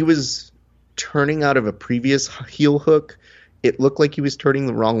 When he was turning out of a previous heel hook, it looked like he was turning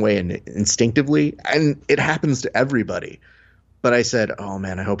the wrong way and instinctively, and it happens to everybody. But I said, oh,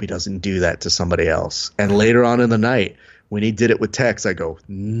 man, I hope he doesn't do that to somebody else. And later on in the night, when he did it with Tex, I go,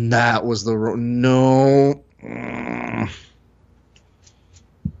 that was the no.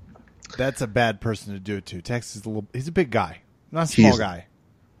 That's a bad person to do it to. Tex is he's a big guy, not a small guy.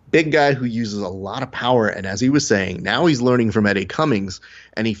 Big guy who uses a lot of power. And as he was saying, now he's learning from Eddie Cummings,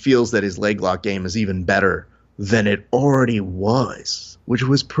 and he feels that his leg lock game is even better than it already was, which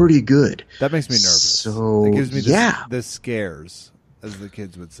was pretty good. That makes me nervous. So it gives me the scares, as the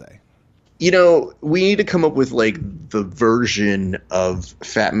kids would say. You know, we need to come up with like the version of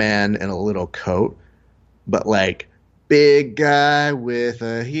Fat Man in a little coat, but like big guy with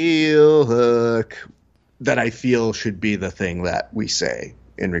a heel hook, that I feel should be the thing that we say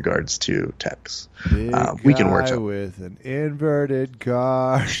in regards to Tex. We can work something with an inverted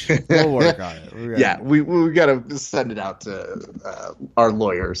car. We'll work on it. Yeah, we got to send it out to our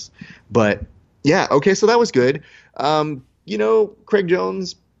lawyers. But yeah, okay, so that was good. You know, Craig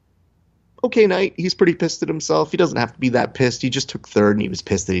Jones, okay night. He's pretty pissed at himself. He doesn't have to be that pissed. He just took third, and he was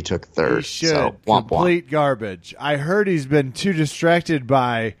pissed that he took third. He should. So, womp, complete womp. Garbage. I heard he's been too distracted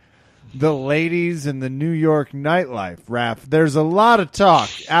by the ladies in the New York nightlife, Raph. There's a lot of talk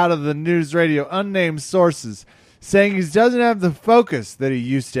out of the news radio, unnamed sources, saying he doesn't have the focus that he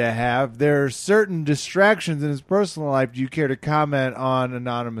used to have. There are certain distractions in his personal life. Do you care to comment on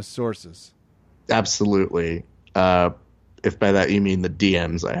anonymous sources? Absolutely. If by that you mean the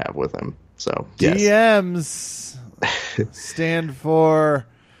DMs I have with him. So, yes. DMs stand for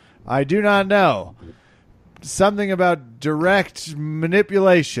I do not know. Something about direct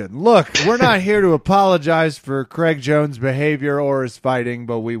manipulation. Look, we're not here to apologize for Craig Jones' behavior or his fighting,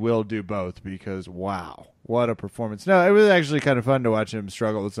 but we will do both because, wow, what a performance. No, it was actually kind of fun to watch him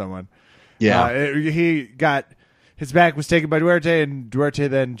struggle with someone. Yeah. His back was taken by Duarte, and Duarte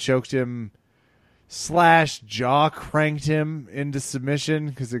then choked him / jaw cranked him into submission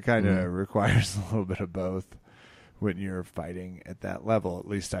because it kind of requires a little bit of both when you're fighting at that level, at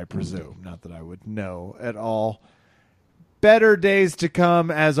least I presume. Not that I would know at all. Better days to come,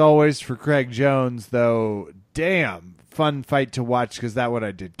 as always, for Craig Jones, though. Damn, fun fight to watch because that one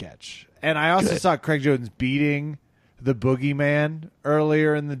I did catch. And I also saw Craig Jones beating the Boogeyman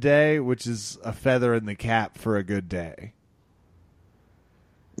earlier in the day, which is a feather in the cap for a good day.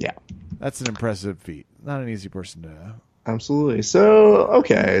 Yeah. That's an impressive feat. Not an easy person to... Absolutely. So,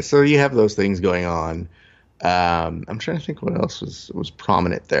 okay. So you have those things going on. I'm trying to think what else was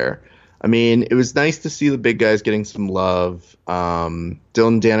prominent there. I mean, it was nice to see the big guys getting some love.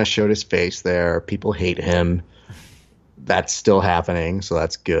 Dylan Dennis showed his face there. People hate him. That's still happening, so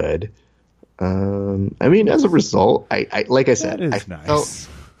that's good. I mean, as a result, I like I said, that is nice.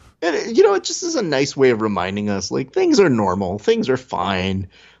 It just is a nice way of reminding us, like, things are normal. Things are fine.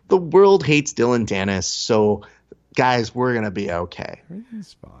 The world hates Dylan Dennis, so, guys, we're going to be okay.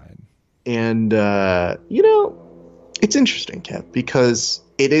 Everything's fine. And, it's interesting, Kev, because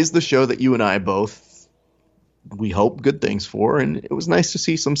it is the show that you and I both, we hope good things for, and it was nice to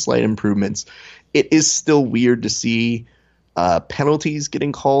see some slight improvements. It is still weird to see penalties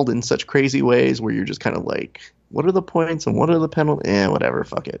getting called in such crazy ways where you're just kind of like, what are the points and what are the penalties? Whatever,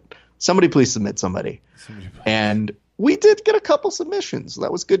 fuck it. Somebody please submit somebody. And we did get a couple submissions. So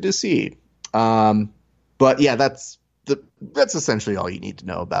that was good to see. But yeah, that's essentially all you need to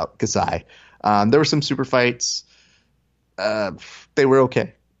know about Kasai. There were some super fights. They were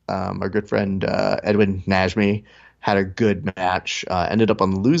okay. Our good friend Edwin Najmi had a good match. Ended up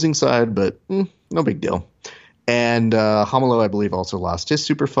on the losing side, but no big deal. And Hamalo, I believe, also lost his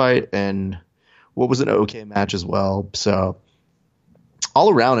super fight, and what was an okay match as well. So all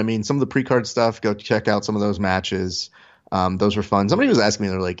around, I mean, some of the pre-card stuff, go check out some of those matches. Those were fun. Somebody was asking me,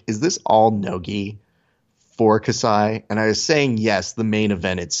 they're like, is this all no-gi for Kasai? And I was saying, yes, the main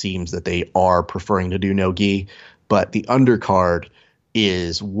event, it seems that they are preferring to do no-gi, but the undercard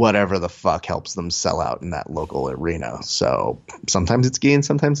is whatever the fuck helps them sell out in that local arena. So sometimes it's gi and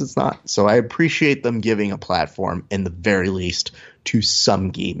sometimes it's not. So I appreciate them giving a platform, in the very least, to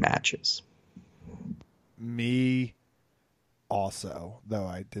some gi matches. Me also, though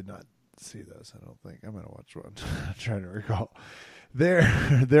I did not see those. I don't think I'm going to watch one. I'm trying to recall.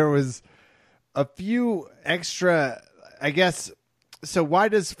 There was a few extra, I guess. So why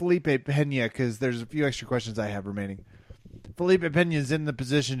does Felipe Pena, because there's a few extra questions I have remaining. Felipe Pena's in the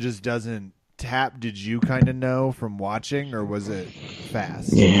position, just doesn't tap. Did you kind of know from watching, or was it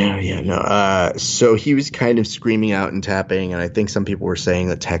fast? No. So he was kind of screaming out and tapping, and I think some people were saying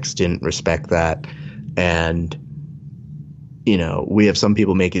that Tex didn't respect that. And, you know, we have some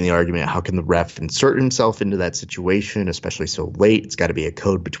people making the argument, how can the ref insert himself into that situation, especially so late? It's got to be a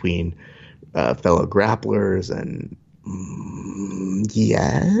code between fellow grapplers, and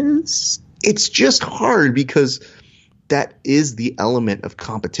yes, it's just hard because that is the element of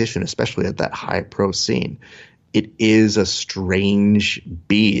competition, especially at that high pro scene. It is a strange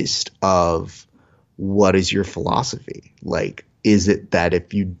beast of what is your philosophy? Like, is it that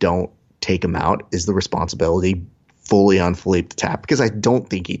if you don't take him out, is the responsibility fully on Philippe to tap? Because I don't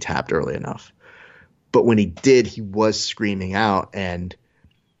think he tapped early enough. But when he did, he was screaming out, and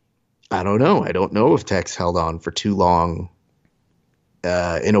I don't know. I don't know if Tex held on for too long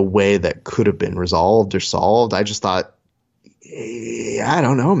in a way that could have been resolved or solved. I just thought, I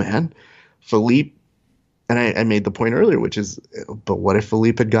don't know, man. Philippe, and I made the point earlier, which is, but what if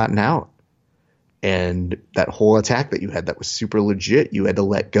Philippe had gotten out? And that whole attack that you had that was super legit, you had to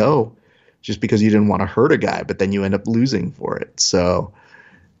let go just because you didn't want to hurt a guy, but then you end up losing for it. So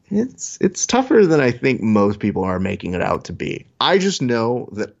it's tougher than I think most people are making it out to be. I just know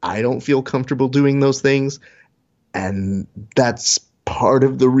that I don't feel comfortable doing those things, and that's part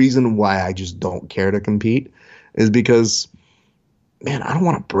of the reason why I just don't care to compete, is because, man, I don't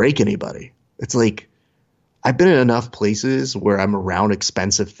want to break anybody. It's like, I've been in enough places where I'm around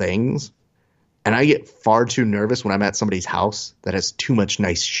expensive things, and I get far too nervous when I'm at somebody's house that has too much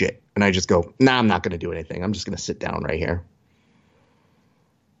nice shit. And I just go, nah, I'm not going to do anything. I'm just going to sit down right here.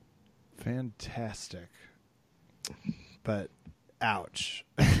 Fantastic. But ouch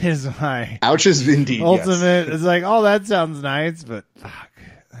is my ouch is indeed ultimate. Yes. It's like, oh, that sounds nice, but fuck,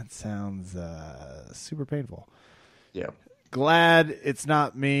 that sounds super painful. Yeah. Glad it's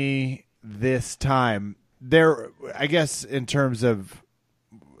not me this time. There, I guess, in terms of,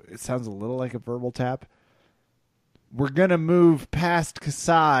 it sounds a little like a verbal tap. We're gonna move past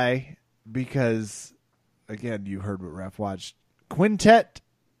Kasai because, again, you heard what Ref watched. Quintet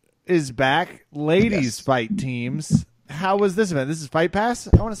is back. Ladies fight teams. How was this event? This is Fight Pass,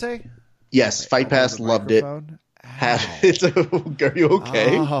 I want to say? Yes, Fight Pass, loved it. Are you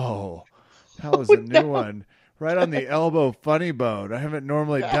okay? Oh, that was a new one. Right on the elbow funny bone. I haven't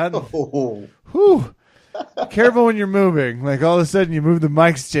normally done. Whew. Careful when you're moving. Like, all of a sudden you move the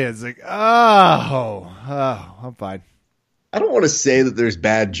mic stands. Like, I'm fine. I don't want to say that there's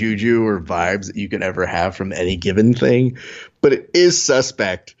bad juju or vibes that you can ever have from any given thing, but it is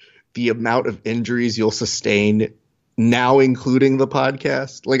suspect the amount of injuries you'll sustain now, including the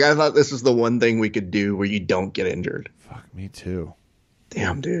podcast. Like, I thought this was the one thing we could do where you don't get injured. Fuck, me too.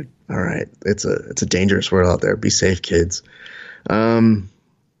 Damn, dude. All right. It's a dangerous world out there. Be safe, kids.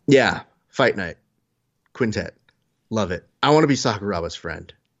 Yeah. Fight night. Quintet. Love it. I want to be Sakuraba's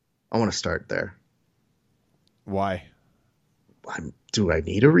friend. I want to start there. Why? Do I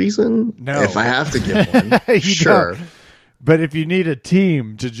need a reason? No. If I have to give one, sure. Don't. But if you need a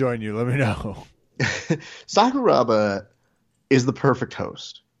team to join you, let me know. Sakuraba is the perfect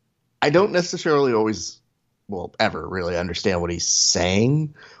host. I don't necessarily ever really understand what he's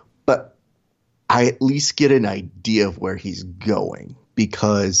saying, but I at least get an idea of where he's going,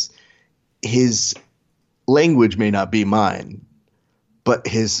 because his language may not be mine, but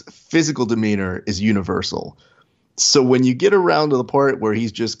his physical demeanor is universal. So when you get around to the part where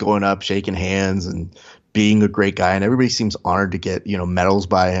he's just going up, shaking hands and being a great guy, and everybody seems honored to get, medals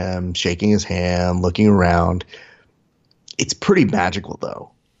by him, shaking his hand, looking around, it's pretty magical,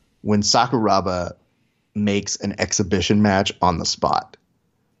 though, when Sakuraba makes an exhibition match on the spot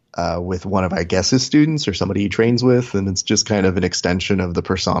with one of, I guess, his students or somebody he trains with, and it's just kind of an extension of the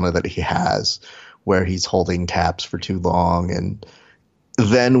persona that he has, where he's holding taps for too long. And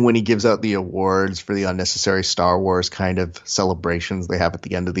then when he gives out the awards for the unnecessary Star Wars kind of celebrations they have at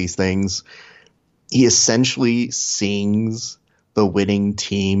the end of these things, he essentially sings the winning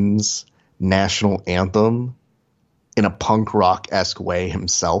team's national anthem in a punk rock-esque way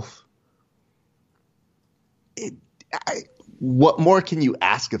himself. What more can you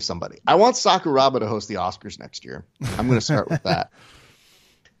ask of somebody? I want Sakuraba to host the Oscars next year. I'm going to start with that.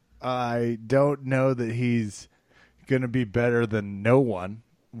 I don't know that he's going to be better than no one.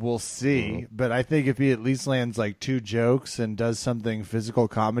 We'll see. But I think if he at least lands like 2 jokes and does something physical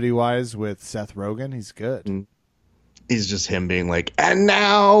comedy-wise with Seth Rogen, he's good. is just him being like, and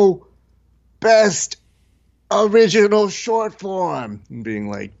now best original short form, and being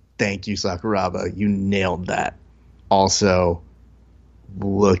like, thank you, Sakuraba, you nailed that. Also,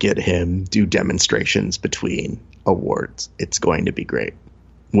 look at him do demonstrations between awards. It's going to be great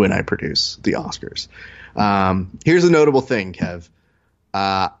when I produce the Oscars. Here's a notable thing, Kev.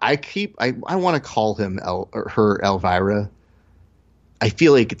 I want to call him her Elvira. I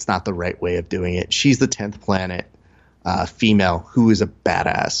feel like it's not the right way of doing it. She's the 10th Planet female who is a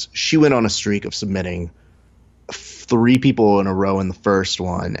badass. She went on a streak of submitting 3 people in a row in the first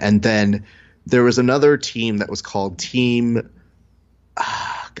one, and then there was another team that was called Team.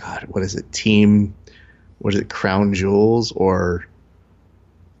 What is it? Crown Jewels, or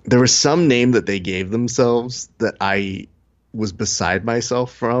there was some name that they gave themselves that I was beside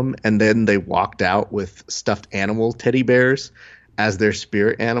myself from, and then they walked out with stuffed animal teddy bears as their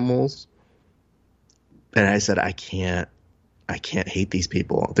spirit animals. And I said, I can't hate these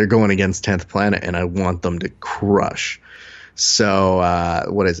people. They're going against 10th Planet, and I want them to crush. So,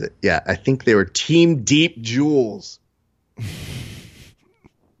 what is it? Yeah, I think they were Team Deep Jewels.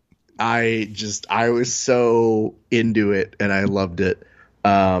 I was so into it, and I loved it.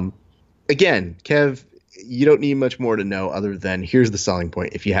 Again, Kev, you don't need much more to know other than here's the selling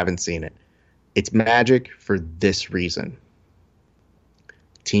point if you haven't seen it. It's magic for this reason.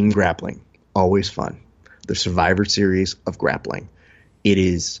 Team grappling, always fun. The Survivor Series of grappling. It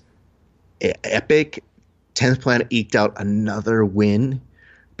is epic. 10th Planet eked out another win,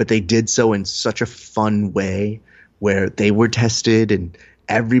 but they did so in such a fun way where they were tested and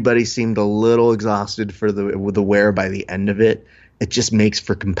everybody seemed a little exhausted for the wear by the end of it. It just makes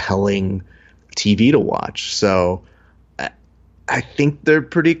for compelling TV to watch. So I think they're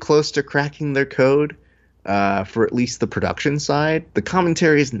pretty close to cracking their code for at least the production side. The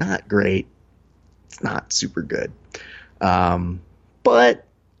commentary is not great. It's not super good. But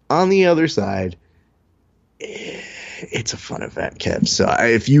on the other side, it's a fun event, Kev. So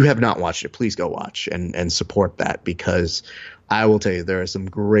if you have not watched it, please go watch and support that, because I will tell you, there is some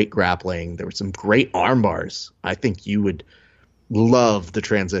great grappling. There were some great arm bars. I think you would love the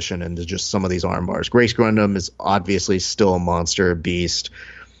transition into just some of these arm bars. Grace Grundam is obviously still a monster, a beast,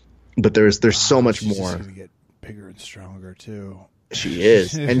 but there's so much more. She's gonna get bigger and stronger too. She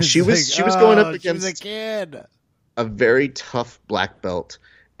is, and she was going up against a kid, a very tough black belt,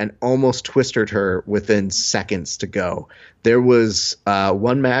 and almost twisted her within seconds to go. There was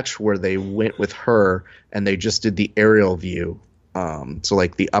one match where they went with her and they just did the aerial view, so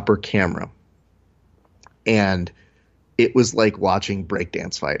like the upper camera, and it was like watching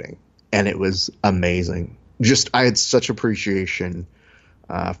breakdance fighting, and it was amazing. I had such appreciation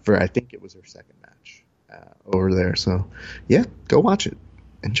for, I think it was her second match over there. So yeah, go watch it.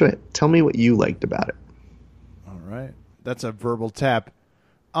 Enjoy it. Tell me what you liked about it. All right. That's a verbal tap.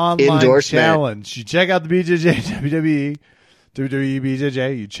 Online Endorsement. challenge. You check out the BJJ, WWE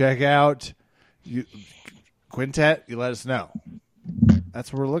BJJ. You check out Quintet. You let us know.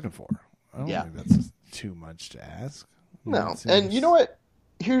 That's what we're looking for. I don't think that's too much to ask. No. And you know what?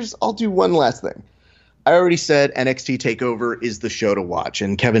 I'll do one last thing. I already said NXT TakeOver is the show to watch,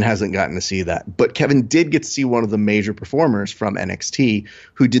 and Kevin hasn't gotten to see that. But Kevin did get to see one of the major performers from NXT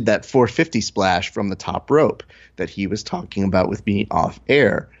who did that 450 splash from the top rope that he was talking about with me off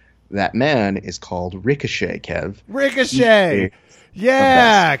air. That man is called Ricochet, Kev. Ricochet!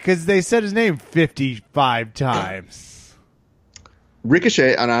 Yeah, because they said his name 55 times.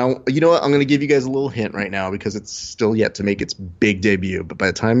 Ricochet, and you know what? I'm going to give you guys a little hint right now because it's still yet to make its big debut. But by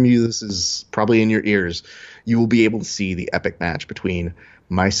the time this is probably in your ears, you will be able to see the epic match between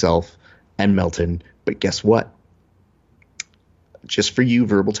myself and Melton. But guess what? Just for you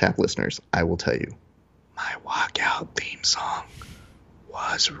Verbal Tap listeners, I will tell you, my walkout theme song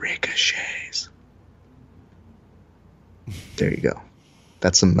was Ricochet's. There you go.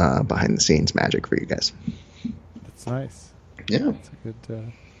 That's some behind the scenes magic for you guys. That's nice. Yeah, it's a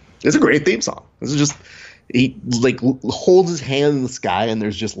good. It's a great theme song. This is just he like holds his hand in the sky and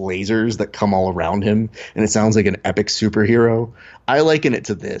there's just lasers that come all around him, and it sounds like an epic superhero. I liken it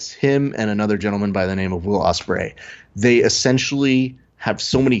to this: him and another gentleman by the name of Will Ospreay. They essentially have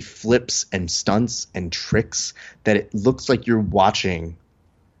so many flips and stunts and tricks that it looks like you're watching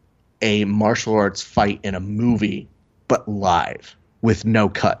a martial arts fight in a movie, but live with no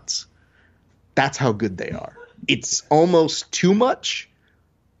cuts. That's how good they are. It's almost too much,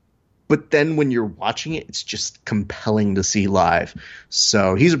 but then when you're watching it, it's just compelling to see live.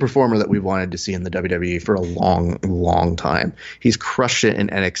 So he's a performer that we've wanted to see in the WWE for a long, long time. He's crushed it in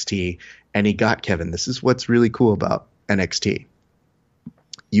NXT, and he got Kevin. This is what's really cool about NXT.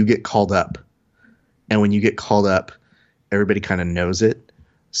 You get called up, and when you get called up, everybody kind of knows it.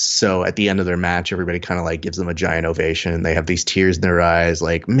 So at the end of their match, everybody kind of like gives them a giant ovation. They have these tears in their eyes,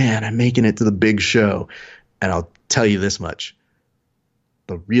 like, man, I'm making it to the big show. And I'll tell you this much.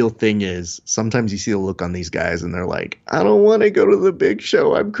 The real thing is sometimes you see the look on these guys and they're like, I don't want to go to the big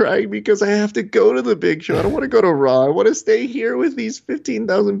show. I'm crying because I have to go to the big show. I don't want to go to Raw. I want to stay here with these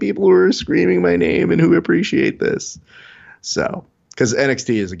 15,000 people who are screaming my name and who appreciate this. So, because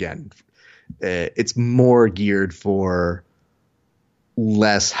NXT is, again, it's more geared for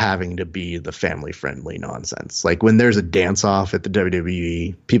less having to be the family friendly nonsense. Like when there's a dance off at the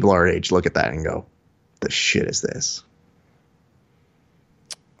WWE, people our age look at that and go, the shit is this?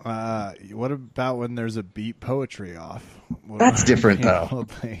 What about when there's a beat poetry off? That's different, though.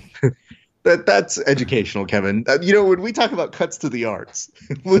 That's educational, Kevin. When we talk about cuts to the arts,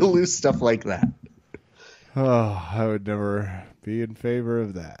 we'll lose stuff like that. Oh, I would never be in favor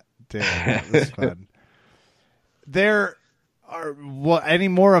of that. Damn, that was fun. There are any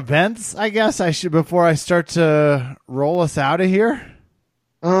more events? I guess I should before I start to roll us out of here.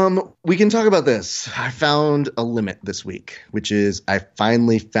 We can talk about this. I found a limit this week, which is I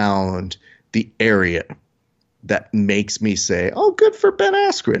finally found the area that makes me say, oh, good for Ben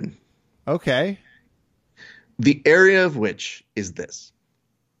Askren. Okay. The area of which is this.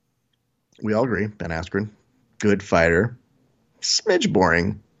 We all agree, Ben Askren, good fighter, smidge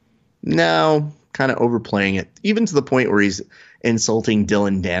boring. Now, kind of overplaying it, even to the point where he's insulting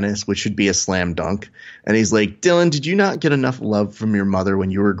Dylan Dennis, which should be a slam dunk. And he's like, Dylan, did you not get enough love from your mother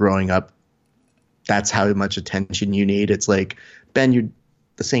when you were growing up? That's how much attention you need. It's like, Ben, you're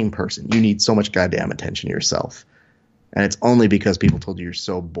the same person. You need so much goddamn attention yourself. And it's only because people told you you're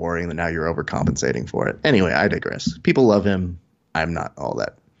so boring that now you're overcompensating for it. Anyway, I digress. People love him. I'm not all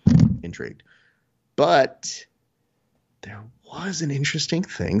that intrigued. But there was an interesting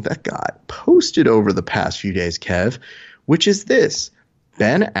thing that got posted over the past few days, Kev, which is this.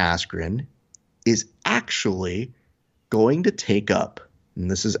 Ben Askren is actually going to take up, and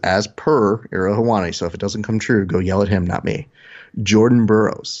this is as per Ariel Helwani, so if it doesn't come true, go yell at him, not me, Jordan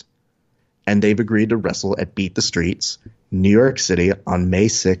Burroughs. And they've agreed to wrestle at Beat the Streets, New York City on May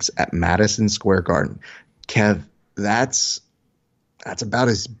 6th at Madison Square Garden. Kev, that's about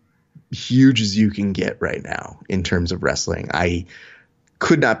as huge as you can get right now in terms of wrestling. I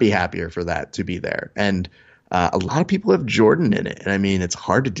could not be happier for that to be there. And a lot of people have Jordan in it. And I mean, it's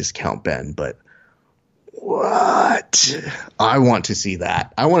hard to discount Ben, but what? I want to see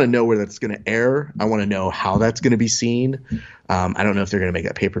that. I want to know where that's going to air. I want to know how that's going to be seen. I don't know if they're going to make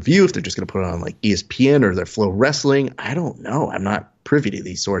that pay-per-view, if they're just going to put it on like ESPN or their Flow Wrestling. I don't know. I'm not privy to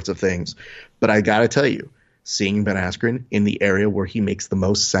these sorts of things. But I got to tell you, seeing Ben Askren in the area where he makes the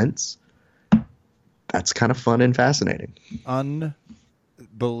most sense, that's kind of fun and fascinating.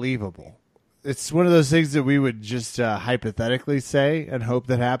 Unbelievable. It's one of those things that we would just hypothetically say and hope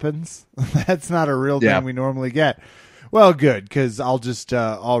that happens. That's not a real thing we normally get. Well, good, because I'll just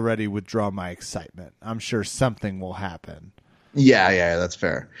already withdraw my excitement. I'm sure something will happen. Yeah, that's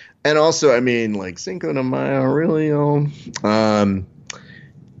fair. And also, I mean, like Cinco de Mayo, really.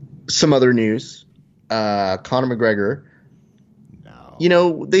 Some other news. Conor McGregor.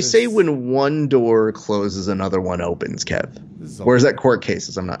 They say when one door closes, another one opens, Kev. Or is that court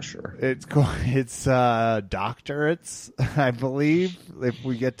cases? I'm not sure. It's doctorates, I believe, if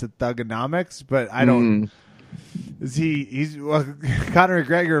we get to thugonomics, but I don't. Conor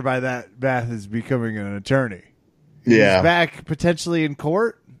McGregor by that math is becoming an attorney. He's back potentially in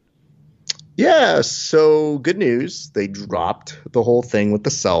court. Yeah, so good news. They dropped the whole thing with the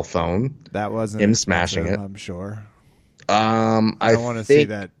cell phone. That wasn't him smashing it, I'm sure. I don't want to see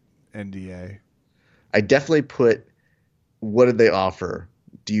that NDA. I definitely put, what did they offer?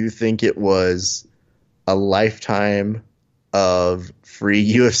 Do you think it was a lifetime of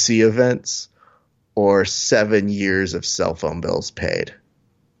free UFC events or 7 years of cell phone bills paid?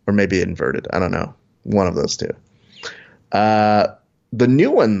 Or maybe inverted. I don't know. One of those two. The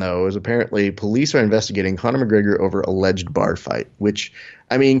new one, though, is apparently police are investigating Conor McGregor over alleged bar fight, which,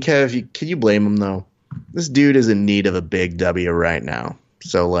 I mean, Kev, can you blame him, though? This dude is in need of a big W right now.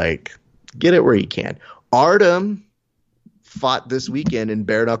 So, like, get it where you can. Artem fought this weekend in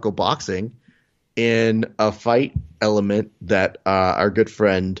bare knuckle boxing in a fight element that our good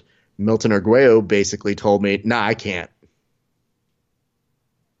friend Milton Arguello basically told me, nah, I can't.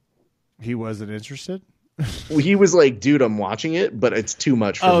 He wasn't interested? He was like, dude, I'm watching it, but it's too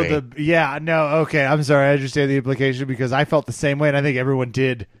much for me. Okay. I'm sorry. I understand the implication because I felt the same way, and I think everyone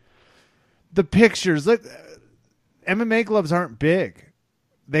did. The pictures, look, MMA gloves aren't big.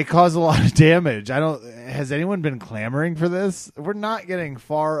 They cause a lot of damage. Has anyone been clamoring for this? We're not getting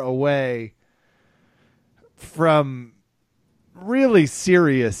far away from really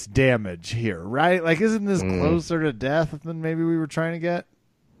serious damage here, right? Like, isn't this closer to death than maybe we were trying to get?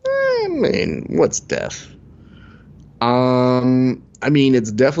 I mean, what's death? I mean,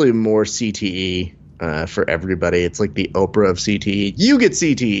 it's definitely more CTE for everybody. It's like the Oprah of CTE. You get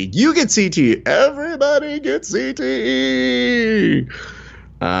CTE. You get CTE. Everybody gets CTE.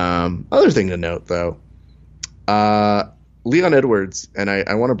 Other thing to note, though, Leon Edwards, and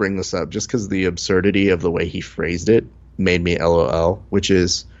I want to bring this up just because the absurdity of the way he phrased it made me LOL, which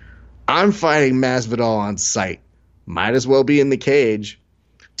is, I'm fighting Masvidal on site. Might as well be in the cage.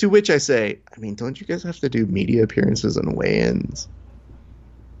 To which I say, I mean, don't you guys have to do media appearances and weigh-ins?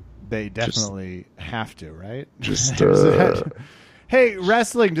 They definitely have to, right? Just hey,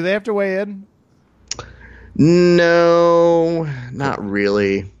 wrestling, do they have to weigh in? No, not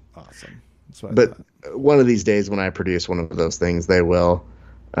really. Awesome. But one of these days when I produce one of those things, they will.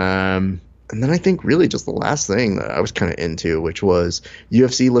 And then I think really just the last thing that I was kind of into, which was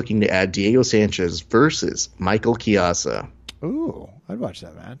UFC looking to add Diego Sanchez versus Michael Chiesa. Ooh, I'd watch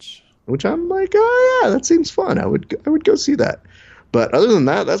that match. Which I'm like, oh yeah, that seems fun. I would go see that. But other than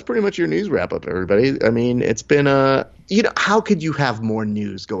that, that's pretty much your news wrap up, everybody. I mean, it's been how could you have more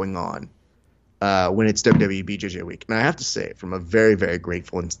news going on when it's WWE BJJ week? And I have to say, from a very, very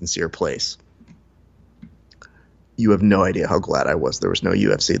grateful and sincere place, you have no idea how glad I was there was no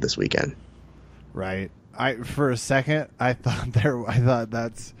UFC this weekend. Right. For a second, I thought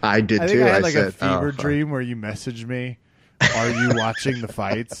that's. I did I think too. I had said, a fever dream where you messaged me. Are you watching the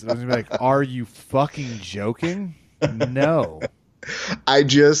fights? I was gonna be like, are you fucking joking? No. I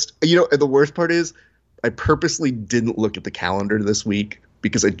just, the worst part is I purposely didn't look at the calendar this week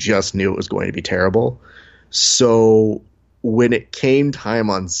because I just knew it was going to be terrible. So when it came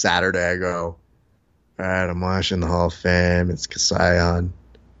time on Saturday, I go, all right, I'm watching the Hall of Fame. It's Kasayan.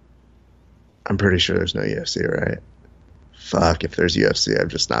 I'm pretty sure there's no UFC, right? Fuck, if there's UFC, I'm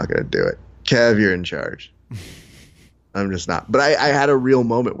just not going to do it. Kev, you're in charge. I'm just not. But I had a real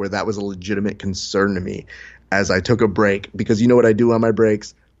moment where that was a legitimate concern to me as I took a break, because you know what I do on my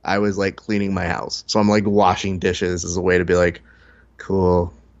breaks? I was like cleaning my house. So I'm like washing dishes as a way to be like,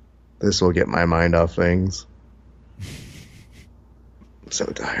 cool, this will get my mind off things. I'm so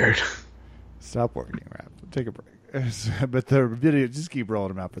tired. Stop working, Rap. Take a break. But the video, just keep rolling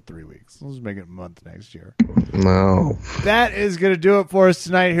them out for 3 weeks. Let's make it a month next year. No. That is going to do it for us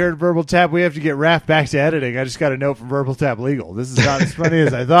tonight here at Verbal Tap. We have to get Raph back to editing. I just got a note from Verbal Tap Legal. This is not as funny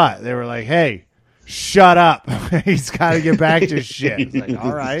as I thought. They were like, hey, shut up. He's got to get back to shit. It's like,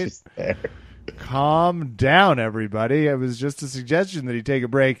 all right. Calm down, everybody. It was just a suggestion that he take a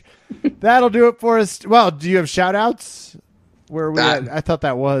break. That'll do it for us. Well, do you have shout-outs? Where we at? I thought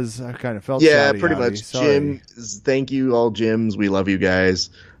that was, I kind of felt pretty much. Sorry. Jim, thank you all gyms. We love you guys.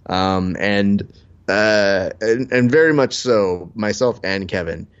 And very much so, myself and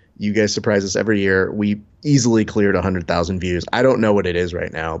Kevin, you guys surprise us every year. We easily cleared 100,000 views. I don't know what it is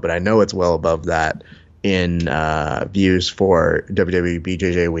right now, but I know it's well above that in views for WWE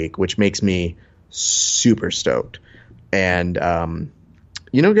BJJ week, which makes me super stoked. And,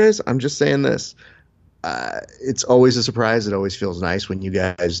 guys, I'm just saying this. It's always a surprise. It always feels nice when you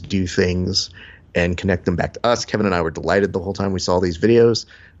guys do things and connect them back to us. Kevin and I were delighted the whole time we saw these videos.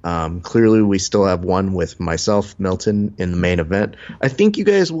 Clearly, we still have one with myself, Milton, in the main event. I think you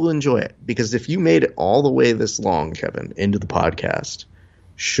guys will enjoy it, because if you made it all the way this long, Kevin, into the podcast,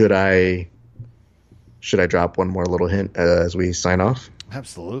 should I drop one more little hint as we sign off?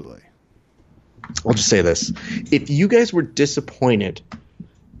 Absolutely. I'll just say this. If you guys were disappointed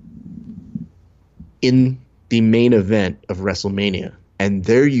in the main event of WrestleMania and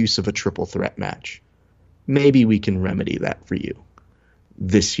their use of a triple threat match, maybe we can remedy that for you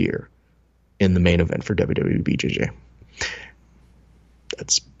this year in the main event for WWE BJJ.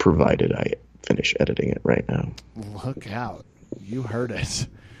 That's provided I finish editing it right now. Look out. You heard it.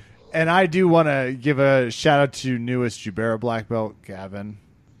 And I do want to give a shout out to newest Jubera black belt, Gavin.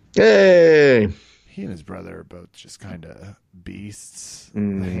 Hey! He and his brother are both just kind of beasts. The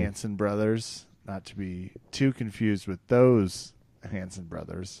Hanson brothers. Not to be too confused with those Hanson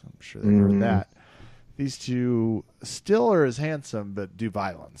brothers. I'm sure they've heard that. These two still are as handsome, but do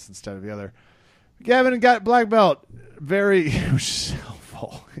violence instead of the other. Gavin got black belt. Very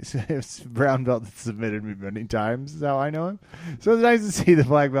helpful. It's brown belt that submitted me many times is how I know him. So it's nice to see the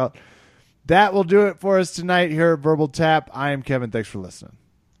black belt. That will do it for us tonight here at Verbal Tap. I am Kevin. Thanks for listening.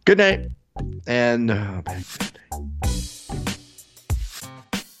 Good night. And good night.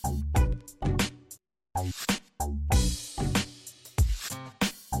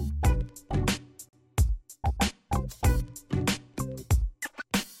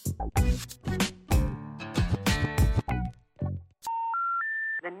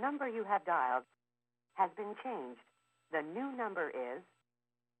 number you have dialed has been changed. The new number is...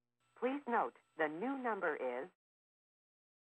 Please note, the new number is...